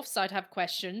 dwarfs, I'd have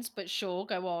questions, but sure,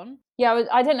 go on. Yeah,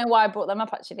 I don't know why I brought them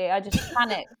up, actually. I just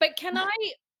panicked. But can I,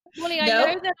 Molly, I know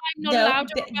that I'm not allowed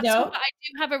to rebuttal, but I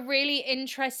do have a really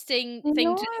interesting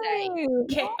thing to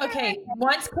say. Okay,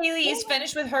 once Kaylee is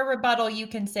finished with her rebuttal, you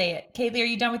can say it. Kaylee, are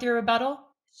you done with your rebuttal?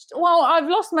 Well, I've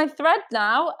lost my thread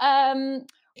now.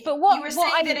 But what you were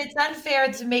saying that it's unfair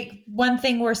to make one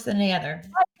thing worse than the other.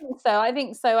 I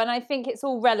think so. And I think it's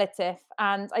all relative.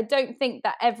 And I don't think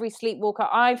that every sleepwalker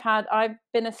I've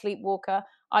been a sleepwalker.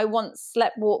 I once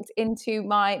sleptwalked into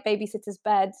my babysitter's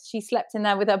bed. She slept in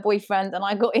there with her boyfriend and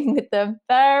I got in with them.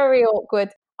 Very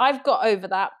awkward. I've got over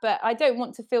that, but I don't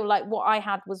want to feel like what I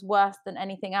had was worse than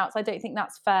anything else. I don't think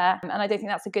that's fair, and I don't think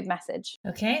that's a good message.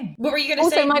 Okay. What were you going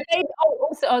to say?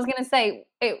 Also, I was going to say,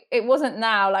 it wasn't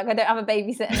now. Like, I don't have a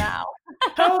babysitter now.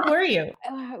 How old were you?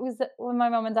 It was when my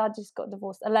mum and dad just got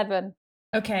divorced. 11.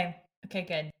 Okay,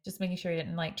 good. Just making sure you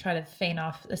didn't like try to feign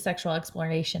off the sexual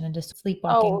exploration and just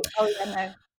sleepwalking. Oh yeah,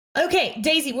 no. Okay,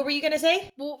 Daisy, what were you going to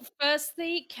say? Well,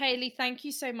 firstly, Kaylee, thank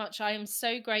you so much. I am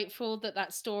so grateful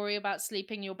that story about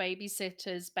sleeping in your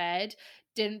babysitter's bed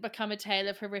didn't become a tale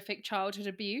of horrific childhood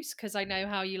abuse, because I know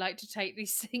how you like to take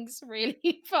these things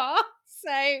really far.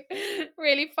 So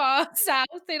really far south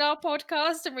in our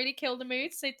podcast and really kill the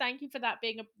mood. So thank you for that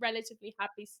being a relatively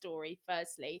happy story,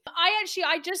 firstly. I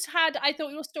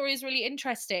thought your story is really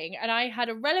interesting, and I had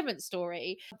a relevant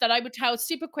story that I would tell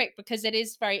super quick because it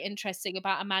is very interesting,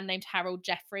 about a man named Harold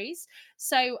Jeffreys.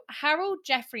 So Harold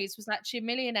Jeffreys was actually a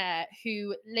millionaire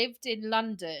who lived in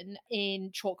London in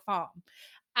Chalk Farm.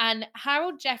 And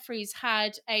Harold Jeffreys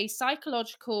had a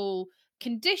psychological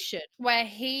condition where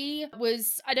he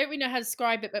was, I don't really know how to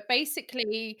describe it, but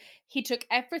basically he took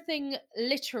everything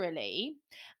literally,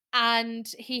 and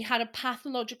he had a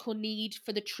pathological need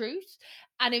for the truth.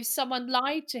 And if someone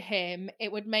lied to him,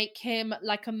 it would make him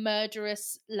like a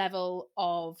murderous level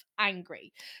of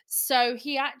angry. So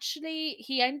he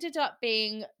ended up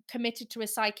being committed to a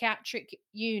psychiatric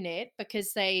unit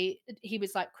because he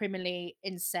was like criminally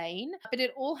insane. But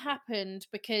it all happened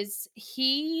because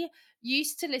he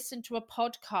used to listen to a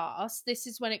podcast. This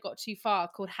is when it got too far,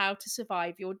 called How to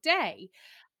Survive Your Day.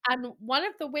 And one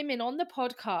of the women on the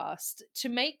podcast, to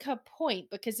make her point,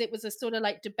 because it was a sort of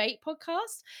like debate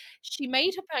podcast, she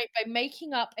made her point by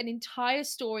making up an entire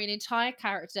story, an entire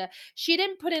character. She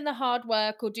didn't put in the hard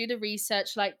work or do the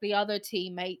research like the other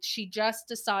teammates. She just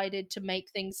decided to make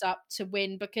things up to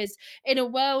win, because in a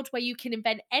world where you can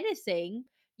invent anything,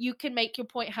 you can make your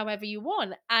point however you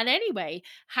want. And anyway,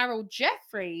 Harold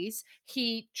Jeffreys,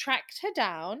 he tracked her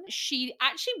down. She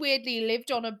actually weirdly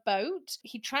lived on a boat.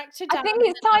 He tracked her down. I think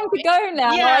it's time to go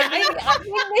now. Yeah, I think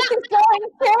this is going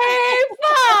too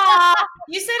far.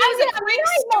 You said it was a quick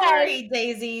story,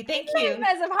 Daisy. Thank you.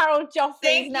 Nightmares of Harold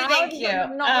Jeffreys now. Thank you.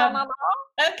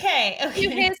 Okay. If you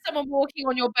hear someone walking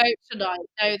on your boat tonight,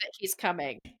 know that he's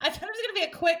coming. I thought it was going to be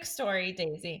a quick story,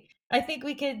 Daisy. I think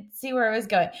we could see where it was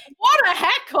going. What a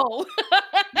heckle!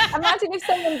 Imagine if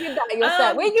someone did that at your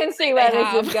set. We can see where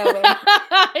this is going.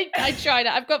 I tried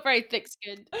it. I've got very thick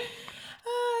skin. Oh,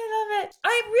 I love it.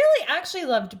 I really actually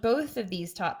loved both of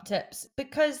these top tips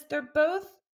because they're both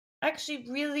actually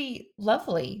really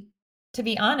lovely, to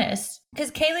be honest. Because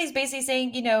Kaylee's basically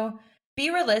saying, be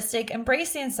realistic,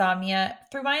 embrace the insomnia.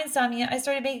 Through my insomnia, I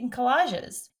started making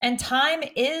collages. And time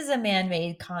is a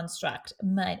man-made construct,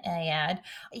 might I add.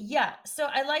 Yeah, so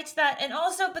I liked that. And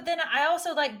also, but then I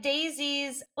also like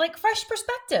Daisy's like fresh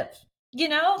perspective.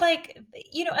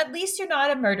 At least you're not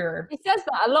a murderer. She says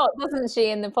that a lot, doesn't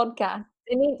she, in the podcast?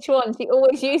 In each one, she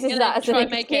always uses that as an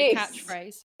excuse. Make it a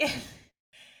catchphrase.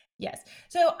 Yes.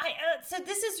 So so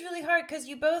this is really hard because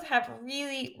you both have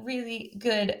really, really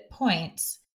good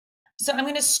points. So I'm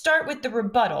going to start with the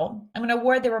rebuttal. I'm going to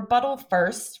award the rebuttal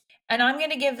first. And I'm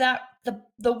going to give that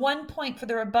the 1 point for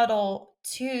the rebuttal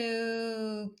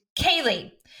to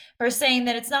Kaylee for saying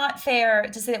that it's not fair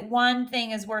to say that one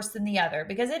thing is worse than the other,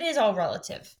 because it is all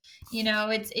relative. You know,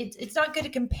 it's not good to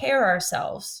compare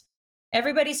ourselves.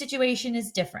 Everybody's situation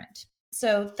is different.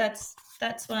 So that's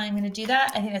why I'm going to do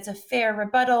that. I think that's a fair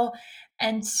rebuttal.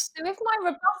 And so if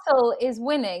my rebuttal is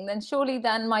winning, then surely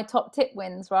then my top tip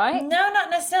wins, right? No,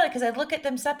 not necessarily, because I look at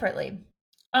them separately.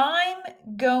 I'm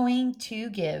going to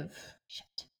give,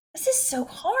 shit, this is so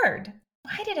hard.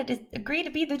 Why did I just agree to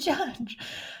be the judge?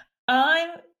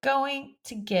 I'm going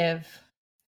to give,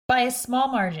 by a small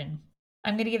margin,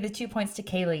 I'm going to give the 2 points to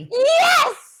Kaylee.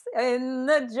 Yes! In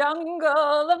the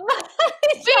jungle of my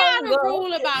We had a jungle.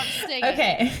 rule about singing.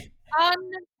 Okay.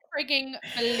 Unfrigging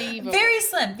believable. Very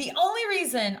slim. The only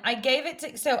reason I gave it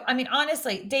to, so, I mean,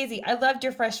 honestly, Daisy, I loved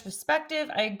your fresh perspective.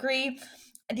 I agree.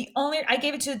 I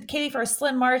gave it to Kaylee for a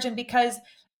slim margin because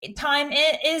time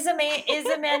is a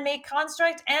man-made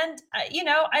construct. And, you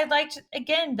know, I liked,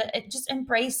 again, just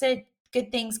embrace it. Good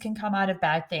things can come out of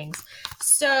bad things.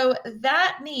 So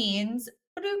that means,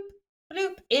 bloop,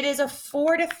 bloop, it is a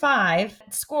 4-5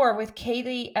 score with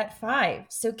Kaylee at 5.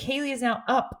 So Kaylee is now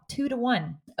up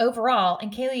 2-1 overall.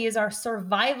 And Kaylee is our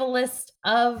survivalist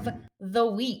of the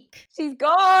week. She's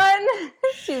gone.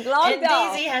 She's logged And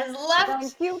off. Daisy has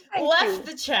Thank you. left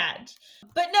the chat.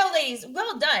 But no, ladies,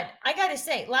 well done. I got to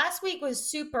say, last week was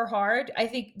super hard. I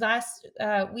think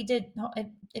we did,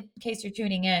 in case you're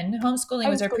tuning in, homeschooling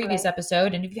was our previous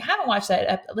episode. And if you haven't watched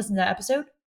that, listen to that episode,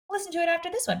 listen to it after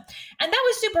this one. And that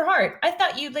was super hard. I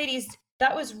thought you ladies,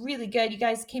 that was really good. You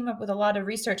guys came up with a lot of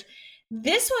research.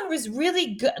 This one was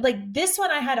really good. Like this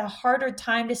one, I had a harder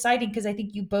time deciding because I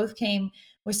think you both came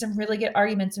with some really good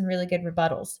arguments and really good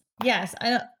rebuttals. Yes,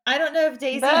 I don't know if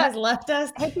Daisy has left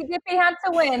us. Hippy Dippy had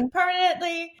to win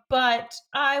permanently, but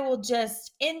I will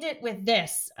just end it with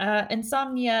this.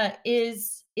 Insomnia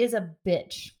is a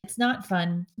bitch. It's not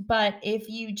fun, but if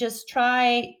you just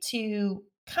try to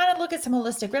kind of look at some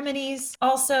holistic remedies,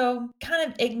 also kind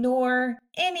of ignore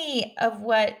any of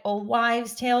what old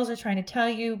wives' tales are trying to tell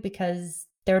you because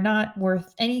they're not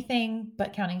worth anything,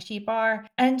 but counting sheep are,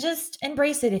 and just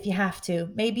embrace it if you have to.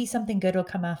 Maybe something good will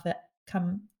come out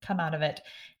of it,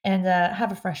 and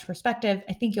have a fresh perspective.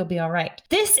 I think you'll be all right.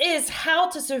 This is How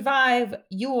to Survive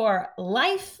Your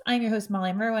Life. I'm your host,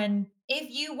 Molly Merwin. If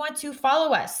you want to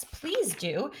follow us, please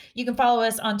do. You can follow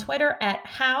us on Twitter at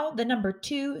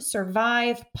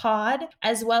how2survivepod,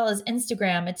 as well as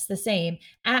Instagram. It's the same,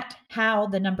 at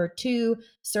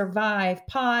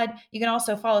how2survivepod. You can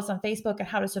also follow us on Facebook at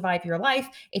How to Survive Your Life.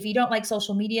 If you don't like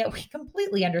social media, we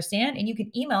completely understand. And you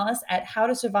can email us at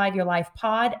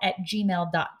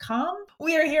howtosurviveyourlifepod@gmail.com.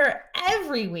 We are here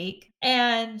every week,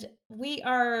 and we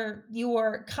are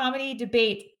your comedy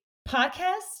debate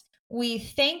podcast. We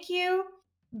thank you.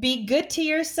 Be good to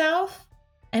yourself.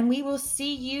 And we will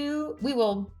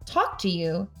talk to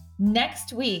you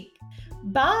next week.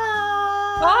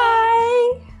 Bye.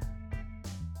 Bye.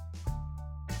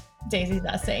 Daisy's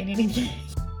not saying anything.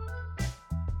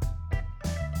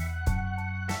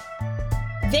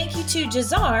 Thank you to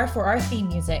Jazar for our theme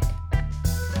music.